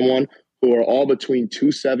Patterson or someone, who are all between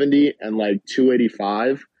 270 and, like,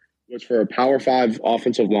 285, which for a Power 5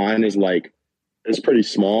 offensive line is, like, is pretty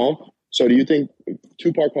small. So do you think,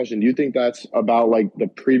 2-part question, do you think that's about, like, the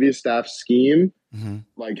previous staff scheme,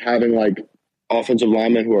 like having, like, offensive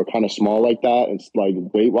linemen who are kind of small like that, it's like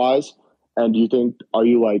weight-wise? And do you think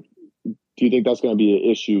that's going to be an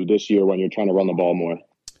issue this year when you're trying to run the ball more?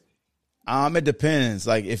 It depends.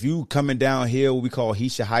 Like, if you coming down here, what we call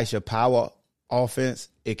Heisha power offense,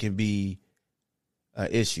 it can be an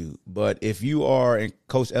issue. But if you are, and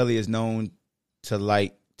Coach Elliott is known to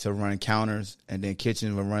like to run counters, and then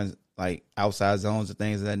Kitchen will run like outside zones and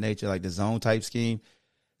things of that nature, like the zone type scheme.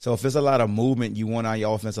 So if there's a lot of movement you want on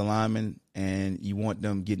your offensive linemen and you want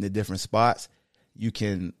them getting to different spots, you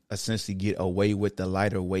can essentially get away with the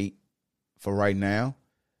lighter weight for right now.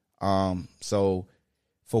 So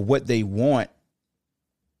for what they want,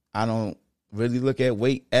 I don't really look at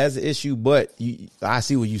weight as an issue, but I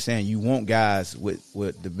see what you're saying. You want guys with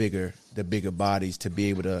the bigger bodies to be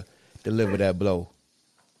able to deliver that blow.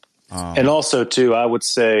 And also, too, I would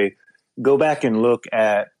say go back and look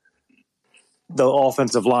at the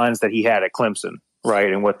offensive lines that he had at Clemson, right,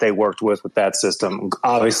 and what they worked with that system.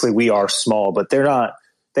 Obviously, we are small, but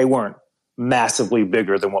they weren't massively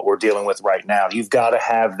bigger than what we're dealing with right now. You've got to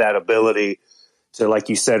have that ability to, like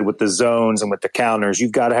you said, with the zones and with the counters,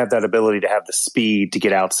 you've got to have that ability to have the speed to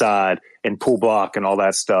get outside and pull block and all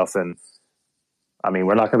that stuff. And, I mean,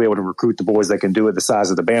 we're not going to be able to recruit the boys that can do it the size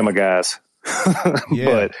of the Bama guys.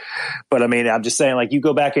 Yeah. But I mean, I'm just saying, like, you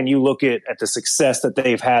go back and you look at the success that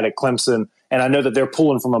they've had at Clemson, and I know that they're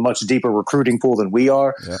pulling from a much deeper recruiting pool than we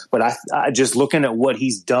are. Yeah. But I just looking at what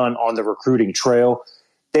he's done on the recruiting trail,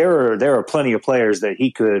 there are plenty of players that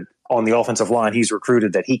he could, on the offensive line, he's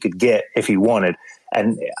recruited that he could get if he wanted.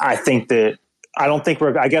 And I think that I don't think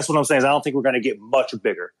I guess what I'm saying is I don't think we're going to get much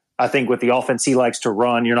bigger. I think with the offense he likes to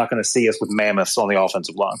run, you're not going to see us with mammoths on the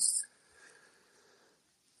offensive line.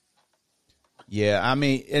 Yeah, I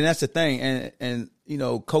mean, and that's the thing. And you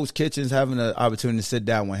know, Coach Kitchen's having an opportunity to sit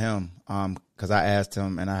down with him because I asked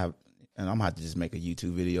him, and I'm going to have to just make a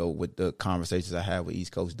YouTube video with the conversations I had with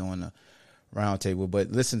East Coast during the roundtable.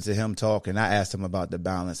 But listen to him talk, and I asked him about the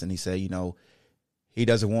balance, and he said, you know, he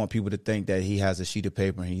doesn't want people to think that he has a sheet of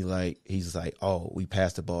paper, and he's like, oh, we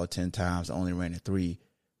passed the ball 10 times, only ran it 3.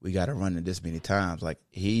 We got to run it this many times. Like,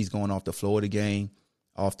 he's going off the floor of the game,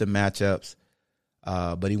 off the matchups.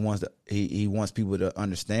 But he wants people to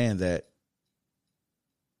understand that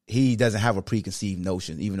he doesn't have a preconceived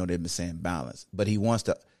notion, even though they've been saying balance. But he wants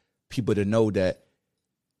people to know that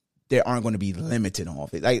they aren't going to be limited on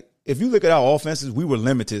it. Like, if you look at our offenses, we were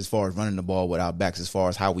limited as far as running the ball with our backs, as far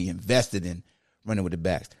as how we invested in running with the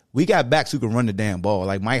backs. We got backs who can run the damn ball.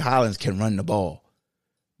 Like, Mike Hollins can run the ball.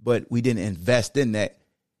 But we didn't invest in that.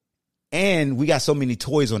 And we got so many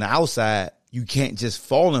toys on the outside, you can't just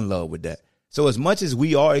fall in love with that. So as much as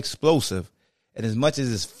we are explosive, and as much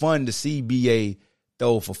as it's fun to see BA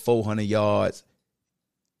throw for 400 yards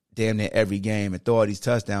damn near every game and throw all these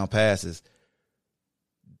touchdown passes,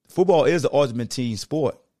 football is the ultimate team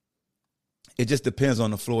sport. It just depends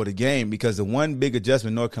on the floor of the game, because the one big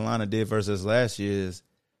adjustment North Carolina did versus last year is,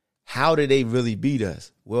 how did they really beat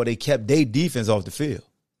us? Well, they kept their defense off the field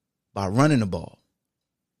by running the ball.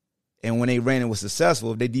 And when they ran and was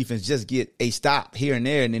successful, if their defense just get a stop here and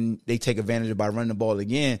there, and then they take advantage of by running the ball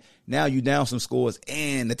again, now you down some scores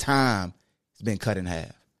and the time has been cut in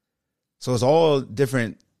half. So it's all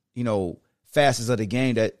different, facets of the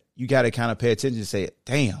game that you got to kind of pay attention and say,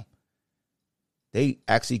 damn, they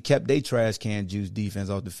actually kept their trash can juice defense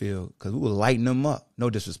off the field because we were lighting them up. No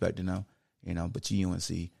disrespect to them, but you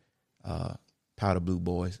UNC powder blue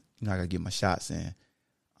boys, I got to get my shots in.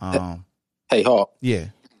 Hey, Hawk. Yeah.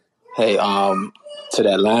 Hey, to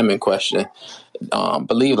that lineman question,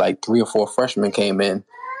 believe like 3 or 4 freshmen came in.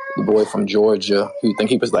 The boy from Georgia, he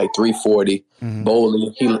was like 340. Mm-hmm.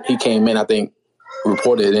 Bowley, he came in, I think,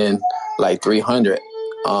 reported in like 300.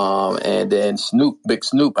 And then Big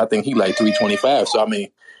Snoop, I think he like 325. So I mean,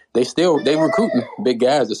 they recruiting big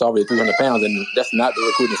guys that's already 300 pounds, and that's not the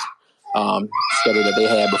recruiting schedule that they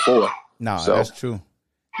had before. No, so, that's true.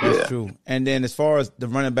 That's true. And then as far as the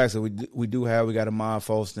running backs that we do have, we got Ahmad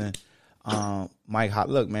Folston, Mike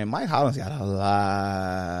Hollins. Look, man, Mike Hollins got a lot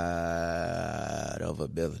of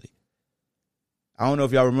ability. I don't know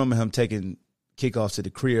if y'all remember him taking kickoffs to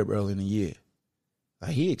the crib early in the year.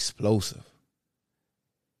 Like, he explosive.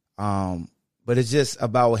 But it's just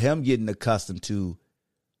about him getting accustomed to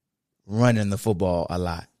running the football a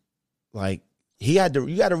lot. Like, you got to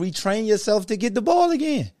retrain yourself to get the ball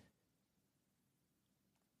again.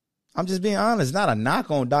 I'm just being honest. Not a knock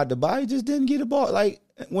on Dr. Bye. He just didn't get the ball. Like,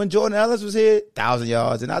 when Jordan Ellis was here, 1,000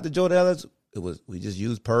 yards. And after Jordan Ellis, we just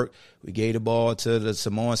used perk. We gave the ball to the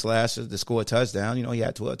Samoan slasher to score a touchdown. He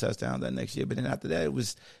had 12 touchdowns that next year. But then after that, it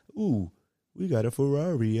was, we got a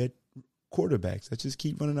Ferrari at quarterbacks. Let's just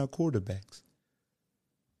keep running our quarterbacks.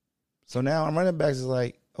 So now I'm running backs is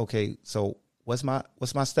like, okay, so what's my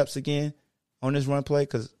steps again on this run play?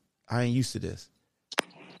 Because I ain't used to this.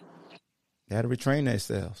 They had to retrain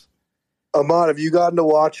themselves. Ahmad, have you gotten to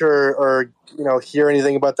watch or hear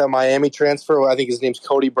anything about that Miami transfer? I think his name's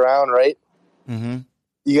Cody Brown, right? Mm-hmm.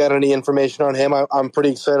 You got any information on him? I'm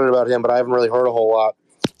pretty excited about him, but I haven't really heard a whole lot.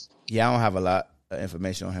 Yeah, I don't have a lot of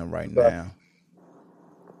information on him right now,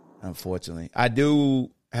 unfortunately. I do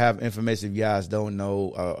have information, if you guys don't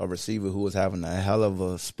know, a receiver who was having a hell of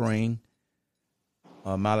a spring.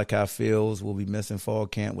 Malachi Fields will be missing fall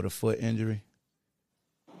camp with a foot injury.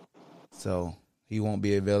 So he won't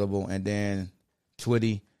be available. And then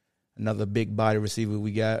Twitty, another big body receiver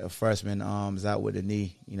we got, a freshman, is out with a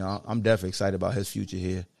knee. I'm definitely excited about his future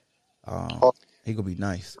here. He gonna be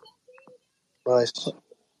nice. Nice.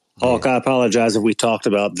 Hawk, I apologize if we talked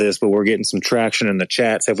about this, but we're getting some traction in the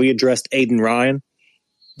chats. Have we addressed Aiden Ryan?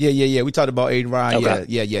 Yeah. We talked about Aiden Ryan. Okay.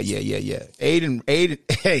 Yeah. Aiden,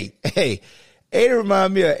 hey. Aiden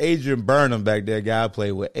remind me of Adrian Burnham back there, guy I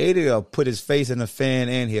played with. Aiden will put his face in the fan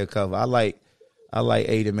and he'll cover. I like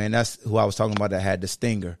Aiden, man. That's who I was talking about that had the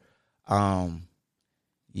stinger.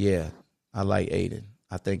 Yeah, I like Aiden.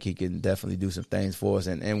 I think he can definitely do some things for us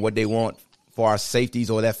and what they want for our safeties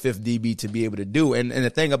or that fifth DB to be able to do. And the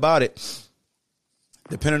thing about it,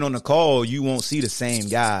 depending on the call, you won't see the same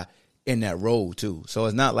guy in that role too. So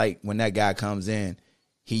it's not like when that guy comes in,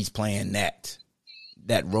 he's playing that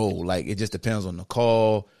role. Like, it just depends on the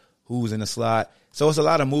call, who's in the slot. So it's a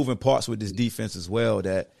lot of moving parts with this defense as well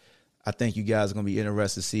that I think you guys are going to be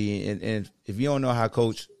interested to see. And if you don't know how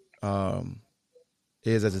Coach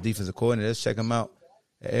is as a defensive coordinator, let's check him out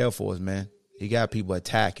at Air Force, man. He got people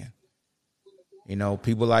attacking.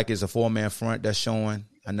 People like it's a 4-man front that's showing.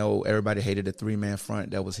 I know everybody hated the 3-man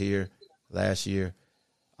front that was here last year.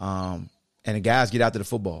 And the guys get out to the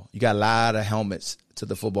football. You got a lot of helmets to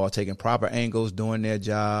the football, taking proper angles, doing their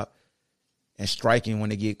job, and striking when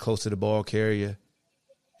they get close to the ball carrier.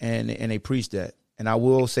 And they preach that. And I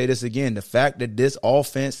will say this again, the fact that this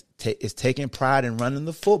offense is taking pride in running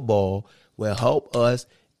the football will help us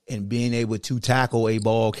in being able to tackle a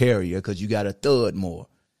ball carrier because you got a thud more.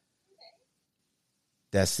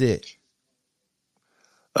 That's it.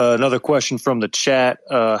 Another question from the chat.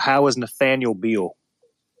 How is Nathaniel Beal?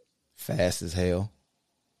 Fast as hell.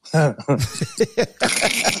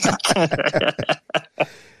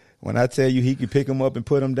 When I tell you he can pick him up and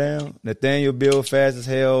put him down, Nathaniel Beal, fast as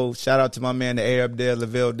hell. Shout out to my man, the air up there,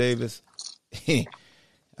 Lavelle Davis. I'm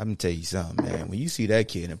going to tell you something, man. When you see that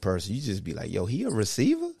kid in person, you just be like, yo, he a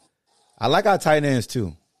receiver? I like our tight ends,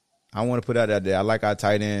 too. I want to put that out there. I like our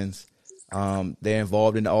tight ends. They're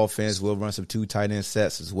involved in the offense. We'll run some 2 tight end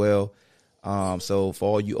sets as well. So for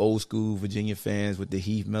all you old school Virginia fans with the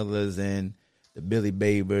Heath Millers and the Billy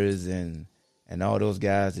Babers and all those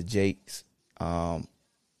guys, the Jakes,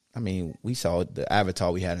 we saw the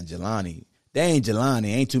avatar we had in Jelani. They ain't Jelani.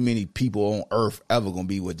 Ain't too many people on earth ever going to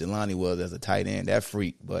be what Jelani was as a tight end. That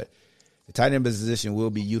freak. But the tight end position will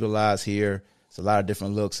be utilized here. It's a lot of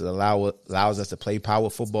different looks. It allows us to play power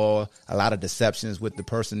football, a lot of deceptions with the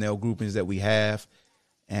personnel groupings that we have.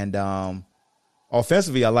 And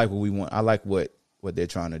offensively, I like what we want. I like what they're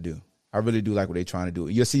trying to do. I really do like what they're trying to do.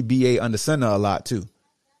 You'll see BA under center a lot too.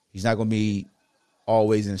 He's not going to be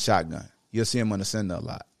always in shotgun. You'll see him under center a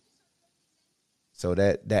lot. So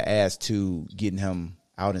that adds to getting him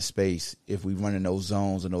out in space if we run in those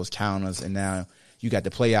zones and those counters, and now you got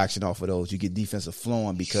the play action off of those. You get defensive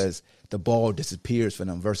flowing because the ball disappears for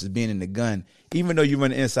them versus being in the gun. Even though you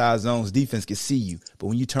run inside zones, defense can see you. But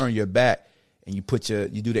when you turn your back and you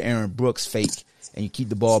do the Aaron Brooks fake and you keep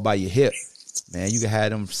the ball by your hip, man, you can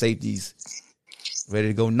have them safeties ready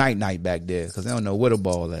to go night-night back there because they don't know where the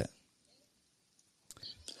ball at.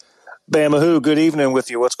 Bama good evening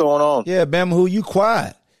with you. What's going on? Yeah, Bama you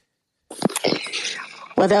quiet.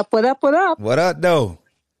 What up, what up, what up? What up, though?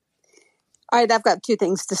 All right, I've got two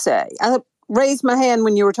things to say. I raised my hand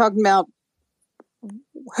when you were talking about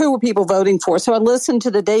who were people voting for. So I listened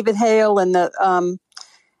to the David Hale and the,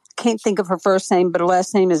 can't think of her first name, but her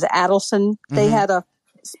last name is Adelson. Mm-hmm. They had a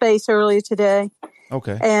space earlier today.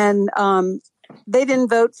 Okay. And they didn't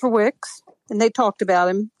vote for Wicks, and they talked about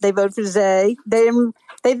him. They voted for Zay. They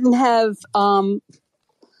didn't have BA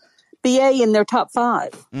in their top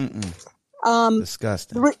 5.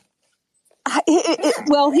 Disgusting.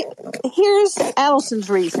 Here's Allison's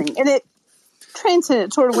reasoning, and it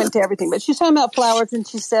sort of went to everything. But she's talking about Flowers, and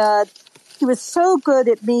she said he was so good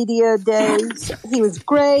at media days. He was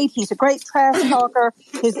great. He's a great trash talker.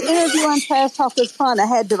 His interview on Trash Talk was fun. I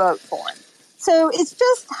had to vote for him. So it's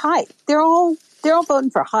just hype. They're all voting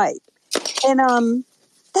for hype, and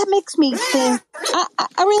that makes me think. I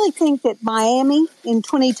really think that Miami in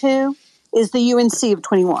 22 is the UNC of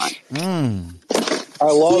 21.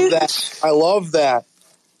 I love that.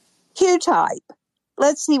 Huge hype.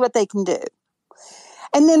 Let's see what they can do.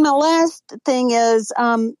 And then my last thing is,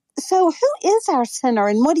 so who is our center,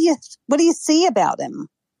 and what do you see about him?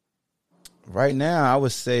 Right now, I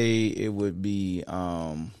would say it would be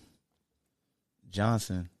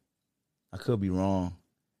Johnson. I could be wrong.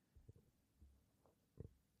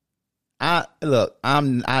 I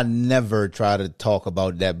never try to talk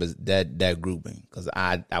about that grouping because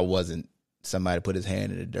I wasn't somebody put his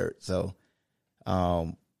hand in the dirt. So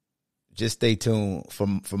just stay tuned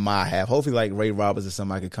from my half. Hopefully like Ray Roberts or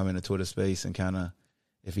somebody could come into Twitter space and kind of,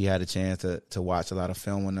 if he had a chance to watch a lot of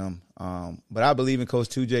film on them. But I believe in Coach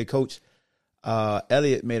 2J. Coach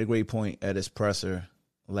Elliott made a great point at his presser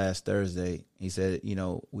last Thursday. He said,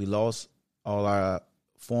 we lost all our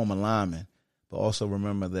former linemen, but also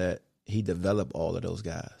remember that he developed all of those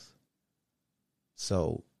guys.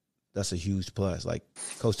 So that's a huge plus. Like,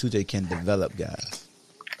 Coach 2J can develop guys.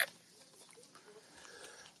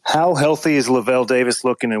 How healthy is Lavelle Davis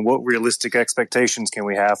looking, and what realistic expectations can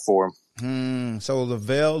we have for him? So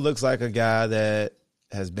Lavelle looks like a guy that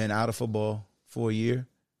has been out of football for a year.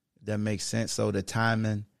 That makes sense. So the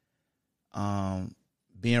timing,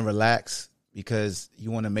 being relaxed, because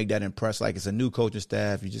you want to make that impress. Like, it's a new coaching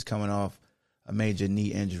staff. You're just coming off a major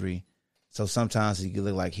knee injury. So sometimes he can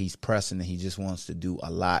look like he's pressing and he just wants to do a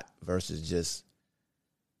lot versus just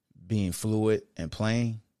being fluid and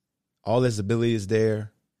playing. All his ability is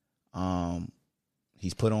there.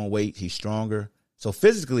 He's put on weight. He's stronger. So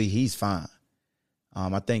physically, he's fine.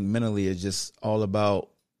 I think mentally it's just all about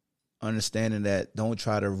understanding that don't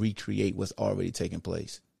try to recreate what's already taking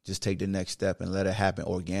place. Just take the next step and let it happen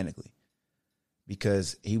organically.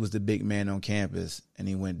 Because he was the big man on campus and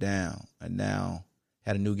he went down. And now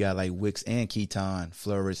had a new guy like Wicks and Keaton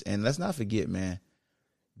flourish. And let's not forget, man,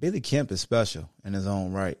 Billy Kemp is special in his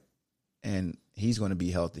own right. And he's going to be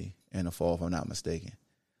healthy in the fall, if I'm not mistaken.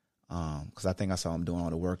 Because I think I saw him doing all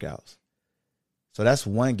the workouts. So that's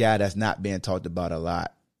one guy that's not being talked about a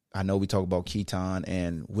lot. I know we talk about Keaton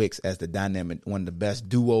and Wicks as the dynamic, one of the best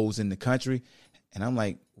duos in the country. And I'm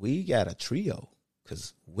like, we got a trio.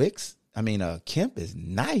 Because Kemp is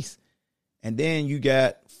nice. And then you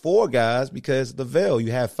got 4 guys because Lavelle.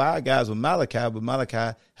 You have 5 guys with Malachi, but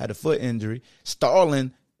Malachi had a foot injury.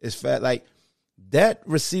 Starling is fat. Like, that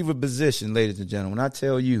receiver position, ladies and gentlemen, I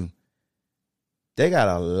tell you, they got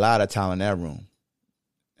a lot of talent in that room.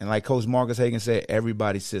 And like Coach Marcus Hagan said,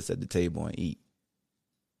 everybody sits at the table and eat.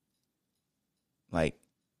 Like,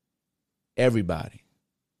 everybody.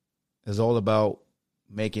 It's all about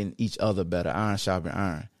making each other better, iron sharpening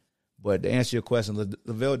iron. But to answer your question,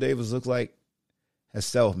 Lavelle Davis looks like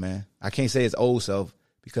himself, man. I can't say his old self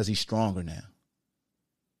because he's stronger now.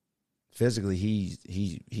 Physically,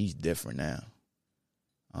 he's different now.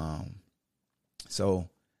 So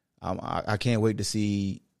I can't wait to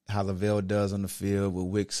see how Lavelle does on the field with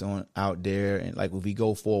Wicks out there. And like if we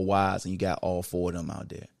go 4 wides and you got all 4 of them out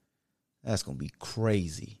there, that's going to be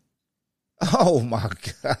crazy. Oh, my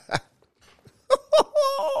God.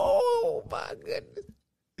 Oh, my goodness.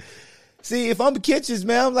 See, if I'm Kitchens,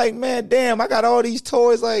 man, I'm like, man, damn, I got all these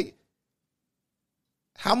toys. Like,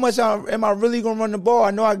 how much am I really going to run the ball?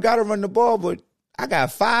 I know I got to run the ball, but I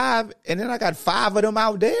got 5, and then I got 5 of them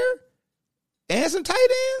out there and some tight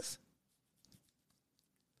ends.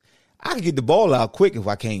 I can get the ball out quick if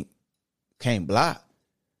I can't block.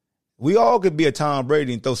 We all could be a Tom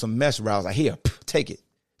Brady and throw some mesh routes. Like, here, take it.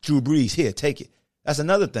 Drew Brees, here, take it. That's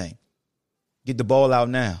another thing. Get the ball out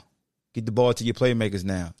now. Get the ball to your playmakers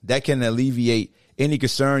now. That can alleviate any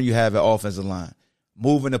concern you have at offensive line.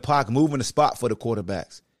 Moving the pocket, moving the spot for the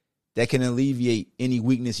quarterbacks. That can alleviate any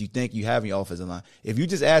weakness you think you have in your offensive line. If you're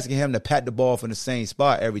just asking him to pat the ball from the same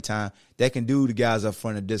spot every time, that can do the guys up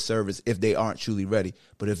front a disservice if they aren't truly ready.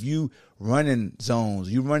 But if you running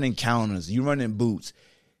zones, you running counters, you running boots,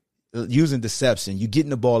 using deception, you getting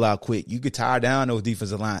the ball out quick, you could tire down those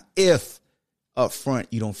defensive line if up front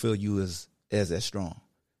you don't feel you as strong.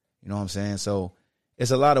 You know what I'm saying? So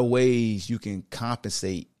it's a lot of ways you can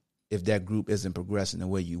compensate if that group isn't progressing the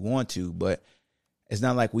way you want to, but it's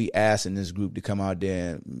not like we asking this group to come out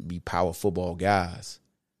there and be power football guys.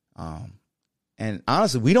 And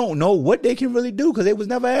honestly, we don't know what they can really do because they was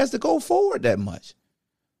never asked to go forward that much,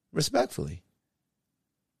 respectfully.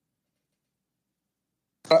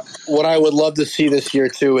 What I would love to see this year,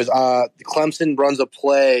 too, is Clemson runs a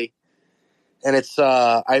play, and it's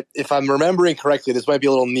if I'm remembering correctly, this might be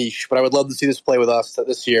a little niche, but I would love to see this play with us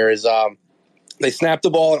this year, is they snap the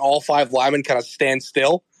ball and all 5 linemen kind of stand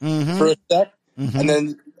still for a sec. Mm-hmm. And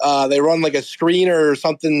then they run like a screen or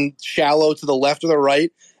something shallow to the left or the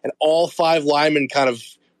right, and all 5 linemen kind of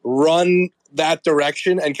run that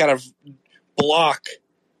direction and kind of block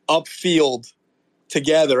upfield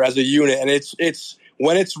together as a unit. And it's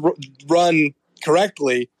when it's run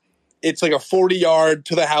correctly, it's like a 40-yard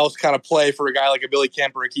to the house kind of play for a guy like a Billy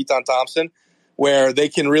Kemper or Keaton Thompson, where they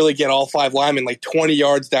can really get all 5 linemen like 20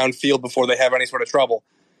 yards downfield before they have any sort of trouble.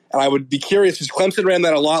 And I would be curious, because Clemson ran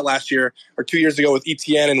that a lot last year or 2 years ago with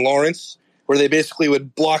Etienne and Lawrence, where they basically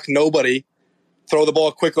would block nobody, throw the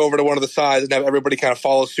ball quick over to one of the sides, and have everybody kind of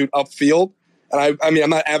follow suit upfield. And I mean, I'm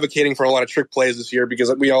not advocating for a lot of trick plays this year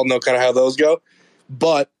because we all know kind of how those go.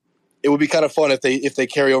 But it would be kind of fun if they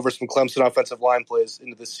carry over some Clemson offensive line plays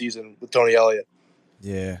into this season with Tony Elliott.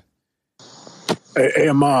 Yeah. Hey,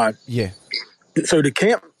 Ahmad. Yeah. So did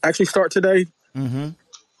camp actually start today? Mm-hmm.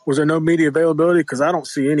 Was there no media availability? Because I don't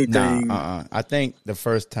see anything. Nah, I think the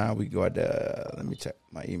first time we go out there, let me check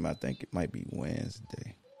my email. I think it might be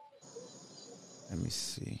Wednesday. Let me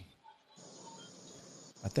see.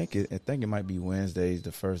 I think it might be Wednesday's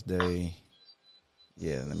the first day.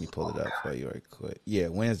 Yeah, let me pull it up for you right quick. Yeah,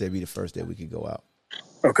 Wednesday be the first day we could go out.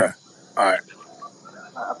 Okay. All right.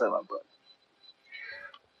 I feel my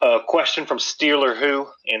butt. Question from Steeler Who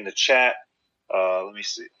in the chat. Let me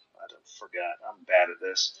see. I forgot. I'm bad at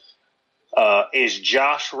this. Is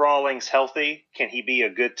Josh Rawlings healthy? Can he be a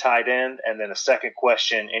good tight end? And then a second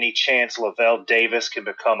question, any chance Lavelle Davis can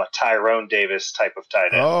become a Tyrone Davis type of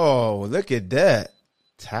tight end? Oh, look at that.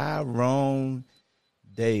 Tyrone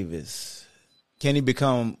Davis. Can he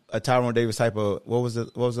become a Tyrone Davis type of, what was the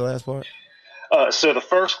last part? So the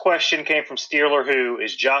first question came from Steeler Who.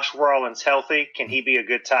 Is Josh Rawlings healthy? Can he be a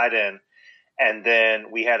good tight end? And then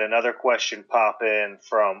we had another question pop in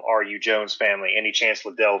from R.U. Jones family. Any chance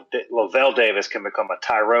Lavelle Davis can become a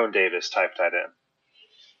Tyrone Davis type tight end?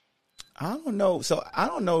 I don't know. So I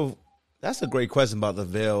don't know. That's a great question about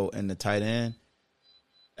Lavelle and the tight end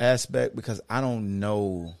aspect, because I don't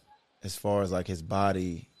know as far as like his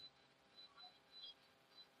body.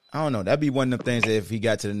 I don't know. That'd be one of the things that if he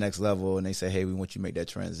got to the next level and they say, hey, we want you to make that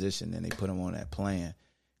transition, and they put him on that plan.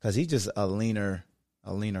 Because he's just a leaner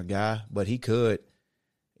guy, but he could,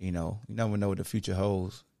 you never know what the future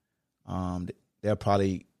holds. They'll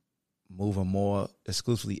probably move him more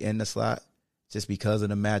exclusively in the slot just because of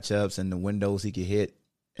the matchups and the windows he could hit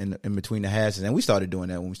in between the hashes. And we started doing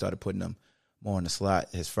that when we started putting him more in the slot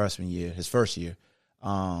his first year.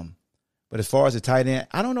 But as far as the tight end,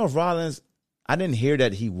 I don't know if Rollins, I didn't hear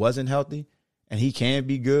that he wasn't healthy, and he can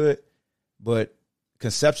be good, but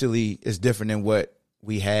conceptually it's different than what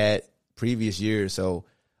we had previous years. So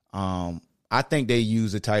I think they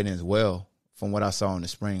use the tight ends well from what I saw in the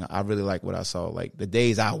spring. I really like what I saw. Like the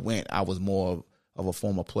days I went, I was more of a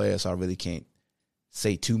former player, so I really can't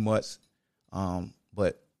say too much.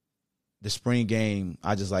 But the spring game,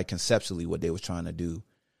 I just like conceptually what they was trying to do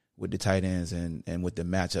with the tight ends and with the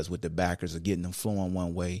matchups with the backers of getting them flowing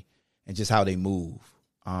one way and just how they move.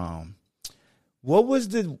 What was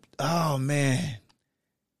the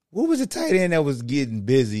tight end that was getting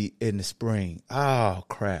busy in the spring? Oh,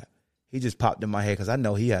 crap. He just popped in my head because I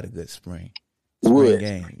know he had a good spring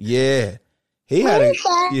game. Yeah. he had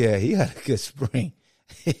a good spring.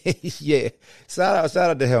 Yeah. Shout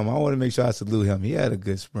out to him. I want to make sure I salute him. He had a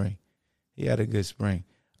good spring.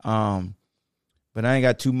 But I ain't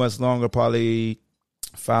got too much longer, probably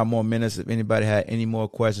 5 more minutes. If anybody had any more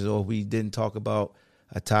questions or if we didn't talk about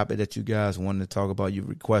a topic that you guys wanted to talk about, you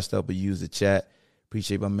request up or use the chat.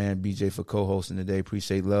 Appreciate my man BJ for co-hosting today.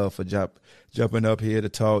 Appreciate Love for jumping up here to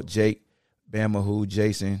talk. Jake, Bama Who,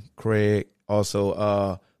 Jason, Craig,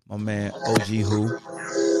 also my man OG Who.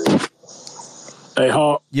 Hey,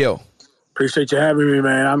 Hawk. Yo. Appreciate you having me,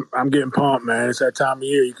 man. I'm getting pumped, man. It's that time of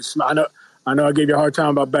year. You can smell. I know I gave you a hard time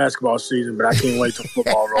about basketball season, but I can't wait till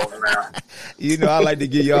football rolls around. You know, I like to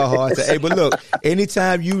give y'all a hard time. Hey, but look,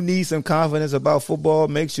 anytime you need some confidence about football,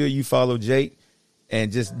 make sure you follow Jake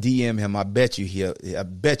and just DM him. I bet you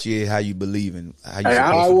how you believe in how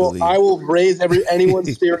you believe. I will raise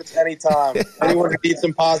anyone's spirits anytime. Anyone who needs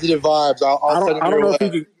some positive vibes, I'll send him your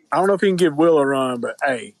way. I don't know if he can give Will a run, but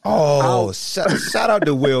hey. Shout out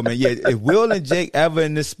to Will, man. Yeah, if Will and Jake ever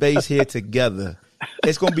in this space here together,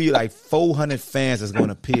 it's going to be like 400 fans that's going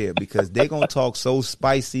to appear because they're going to talk so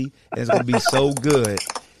spicy and it's going to be so good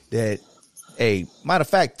that, hey, matter of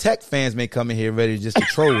fact, Tech fans may come in here ready just to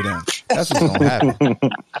troll them. That's what's going to happen.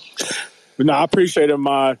 But no, I appreciate it,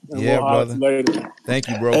 Mod. Yeah, brother. Later. Thank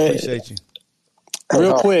you, bro. Appreciate you.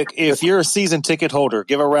 Real quick, if you're a season ticket holder,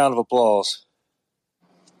 give a round of applause.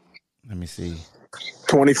 Let me see.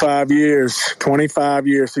 25 years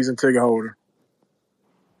season ticket holder.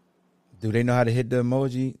 Do they know how to hit the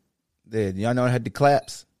emoji? Y'all know how to hit the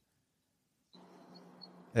claps?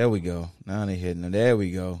 There we go. Now they hitting them. There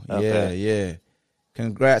we go. Okay. Yeah.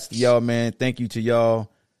 Congrats to y'all, man. Thank you to y'all.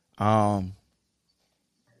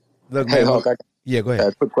 Look, hey, man. Hawk, Go ahead.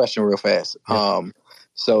 A quick question real fast.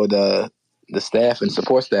 So the staff and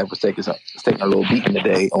support staff was taking a little beating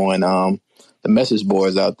today on the message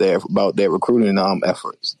boards out there about their recruiting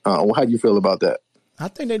efforts. How do you feel about that? I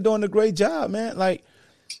think they're doing a great job, man. Like,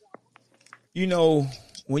 you know,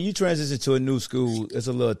 when you transition to a new school, it's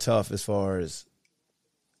a little tough as far as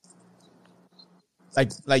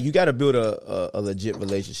like you got to build a legit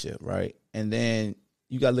relationship, right? And then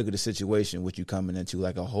you got to look at the situation what you coming into.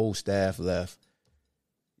 Like a whole staff left.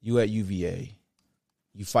 You at UVA,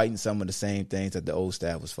 you fighting some of the same things that the old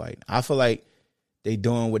staff was fighting. I feel like they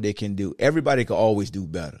doing what they can do. Everybody could always do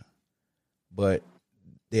better, but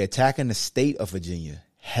they're attacking the state of Virginia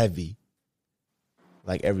heavy,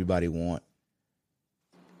 like everybody want.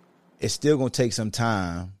 It's still going to take some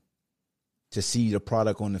time to see the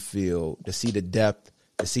product on the field, to see the depth,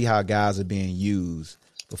 to see how guys are being used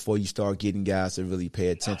before you start getting guys to really pay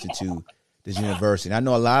attention to this university. And I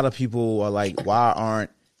know a lot of people are like, why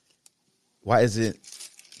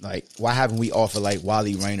haven't we offered like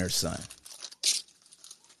Wally Rayner's son?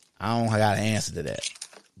 I don't got an answer to that.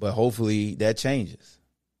 But hopefully that changes.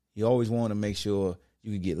 You always want to make sure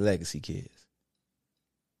you can get legacy kids.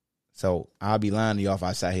 So I'll be lying to y'all if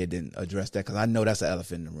I sat here and didn't address that because I know that's an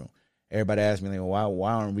elephant in the room. Everybody asks me, like, well,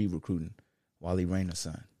 why aren't we recruiting Wally Rayner's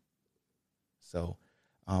son? So,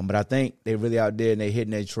 but I think they're really out there and they're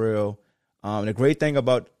hitting their trail. The great thing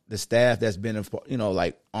about the staff that's been,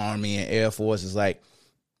 like Army and Air Force is like,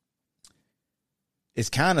 it's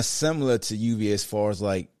kind of similar to UVA as far as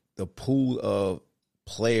like the pool of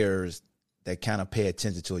players that kind of pay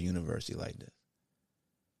attention to a university like this.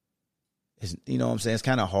 It's, you know what I'm saying? It's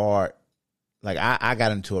kind of hard. Like I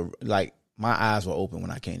got into my eyes were open when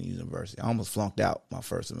I came to university. I almost flunked out my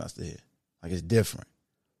first semester here. Like it's different.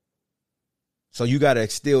 So you got to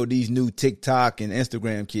instill these new TikTok and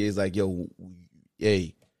Instagram kids like, yo,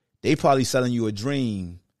 hey, they probably selling you a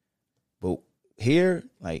dream. But here,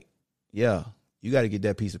 like, yeah, you got to get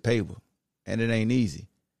that piece of paper. And it ain't easy.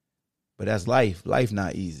 But that's life. Life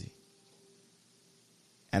not easy.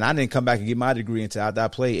 And I didn't come back and get my degree until after I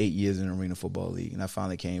played 8 years in the Arena Football League. And I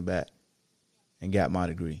finally came back and got my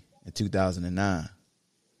degree in 2009. And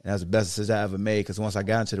that was the best decision I ever made because once I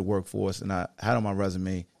got into the workforce and I had on my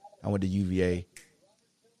resume, I went to UVA,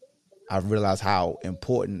 I realized how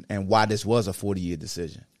important and why this was a 40-year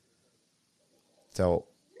decision. So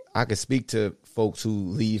I could speak to folks who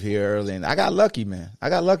leave here early. And I got lucky, man. I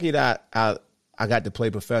got lucky that I got to play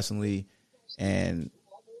professionally and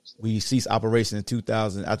we ceased operation in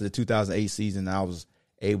 2000. After the 2008 season, I was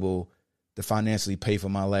able to financially pay for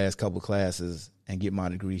my last couple of classes and get my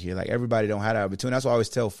degree here. Like everybody don't have that opportunity. That's why I always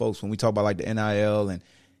tell folks when we talk about like the NIL and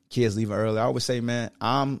kids leaving early, I always say, man,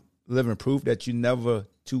 I'm living proof that you're never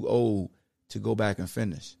too old to go back and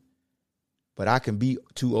finish. But I can be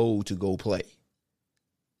too old to go play.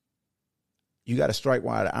 You got to strike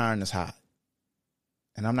while the iron is hot.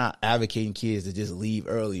 And I'm not advocating kids to just leave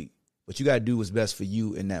early. But you got to do what's best for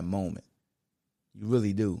you in that moment. You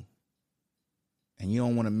really do. And you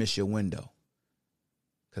don't want to miss your window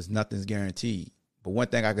because nothing's guaranteed. But one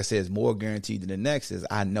thing I can say is more guaranteed than the next is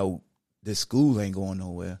I know this school ain't going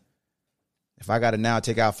nowhere. If I got to now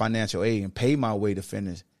take out financial aid and pay my way to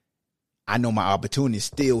finish, I know my opportunity is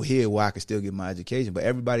still here where I can still get my education. But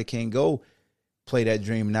everybody can't go play that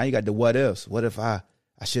dream. Now you got the what ifs. What if I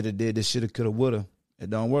should have did this, should have, could have, would have.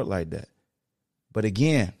 It don't work like that. But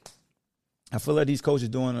again, I feel like these coaches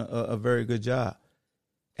doing a very good job.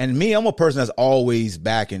 And me, I'm a person that's always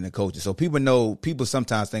backing the coaches. So people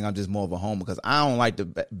sometimes think I'm just more of a homer because I don't like to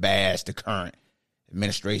bash the current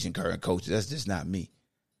administration, current coaches. That's just not me.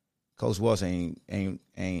 Coach Wells ain't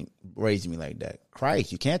raising me like that.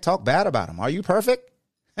 Christ, you can't talk bad about him. Are you perfect?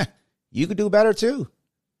 You could do better too.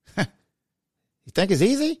 You think it's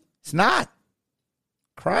easy? It's not.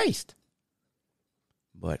 Christ.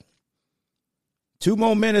 But 2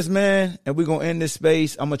 more minutes, man, and we're going to end this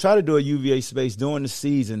space. I'm going to try to do a UVA space during the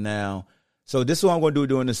season now. So this is what I'm going to do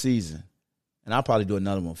during the season. And I'll probably do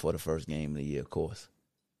another one for the first game of the year, of course.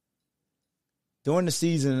 During the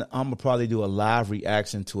season, I'm going to probably do a live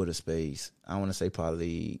reaction Twitter space. I want to say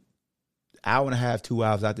probably an hour and a half, 2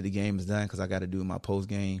 hours after the game is done because I got to do my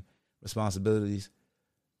post-game responsibilities.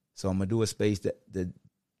 So I'm going to do a space that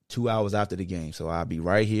 2 hours after the game. So I'll be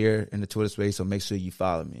right here in the Twitter space, so make sure you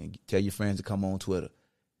follow me. And tell your friends to come on Twitter.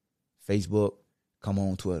 Facebook, come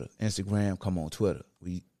on Twitter. Instagram, come on Twitter.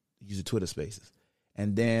 We use the Twitter spaces.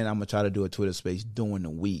 And then I'm going to try to do a Twitter space during the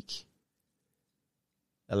week.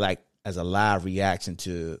 Like as a live reaction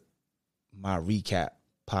to my recap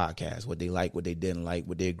podcast, what they like, what they didn't like,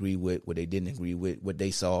 what they agree with, what they didn't agree with, what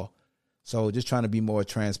they saw. So just trying to be more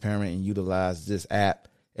transparent and utilize this app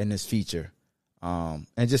and this feature. And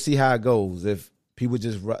just see how it goes. If people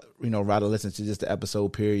just, rather listen to just the episode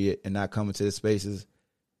period and not come into the spaces,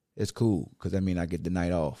 it's cool because that means I get the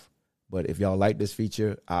night off. But if y'all like this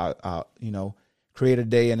feature, I'll create a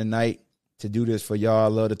day and a night to do this for y'all. I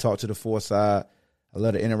love to talk to the Foreside. I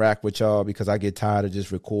love to interact with y'all because I get tired of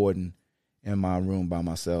just recording in my room by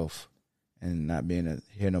myself and not being able to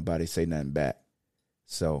hear nobody say nothing back.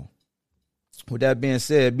 So with that being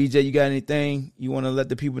said, BJ, you got anything you want to let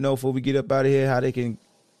the people know before we get up out of here, how they can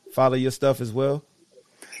follow your stuff as well?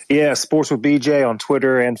 Yeah, Sports with BJ on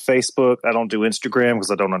Twitter and Facebook. I don't do Instagram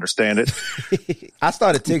because I don't understand it. I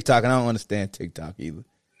started TikTok, and I don't understand TikTok either.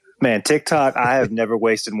 Man, TikTok, I have never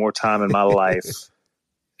wasted more time in my life.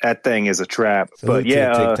 That thing is a trap. Salute but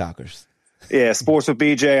yeah, TikTokers. Yeah, Sports with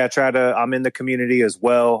BJ. I'm in the community as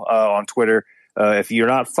well on Twitter. If you're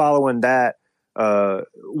not following that,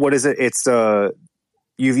 what is it? It's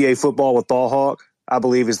UVA football with Ballhawk, I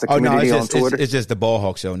believe, is the community on Twitter. It's just the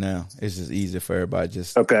Ballhawk show now. It's just easier for everybody.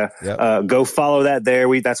 Okay. Yep. Go follow that there.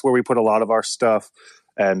 That's where we put a lot of our stuff,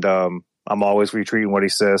 and I'm always retweeting what he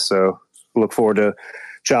says. So look forward to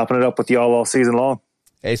chopping it up with y'all all season long.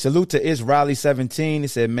 Hey, salute to Is Riley 17. He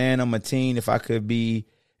said, "Man, I'm a teen. If I could be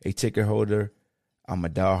a ticket holder, I'm a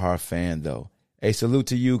diehard fan though." Hey, salute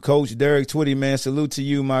to you, Coach Derek Twitty, man. Salute to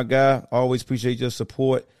you, my guy. Always appreciate your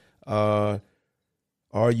support. Are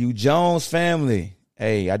you Jones family?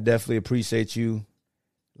 Hey, I definitely appreciate you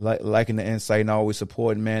liking the insight and always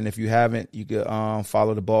supporting, man. If you haven't, you can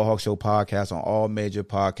follow the Ball Hawk Show podcast on all major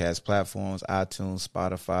podcast platforms, iTunes,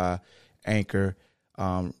 Spotify, Anchor.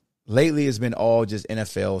 Lately, it's been all just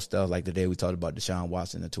NFL stuff. Like today, we talked about Deshaun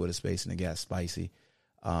Watson in the Twitter space, and it got spicy.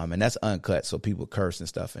 And that's uncut, so people curse and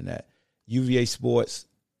stuff in that. UVA Sports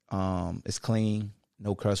is clean,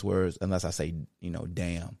 no curse words, unless I say,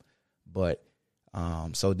 damn. But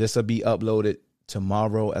so this will be uploaded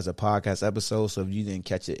tomorrow as a podcast episode. So if you didn't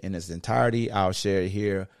catch it in its entirety, I'll share it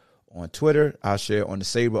here on Twitter. I'll share it on the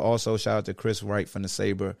Sabre. Also, shout out to Chris Wright from the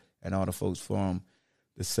Sabre and all the folks from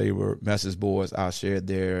the Sabre message boards. I'll share it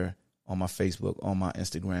there on my Facebook, on my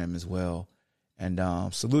Instagram as well. And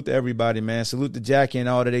salute to everybody, man. Salute to Jackie and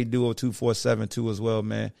all that they do on 2472 as well,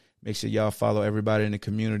 man. Make sure y'all follow everybody in the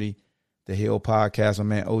community. The Hill Podcast, my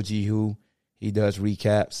man OG Who, he does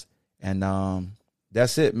recaps. And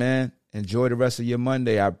that's it, man. Enjoy the rest of your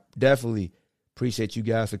Monday. I definitely appreciate you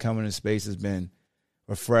guys for coming in space. It's been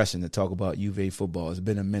refreshing to talk about UVA football. It's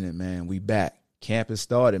been a minute, man. We back. Camp has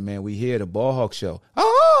started, man. We here, the Ball Hawk Show.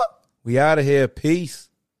 Oh, we out of here. Peace.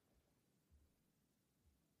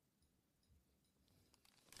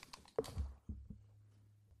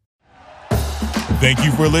 Thank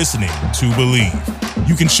you for listening to Believe.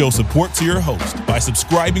 You can show support to your host by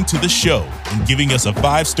subscribing to the show and giving us a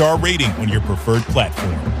 5-star rating on your preferred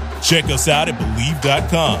platform. Check us out at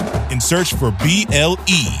Believe.com and search for BLEAV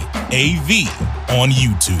on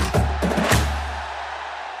YouTube.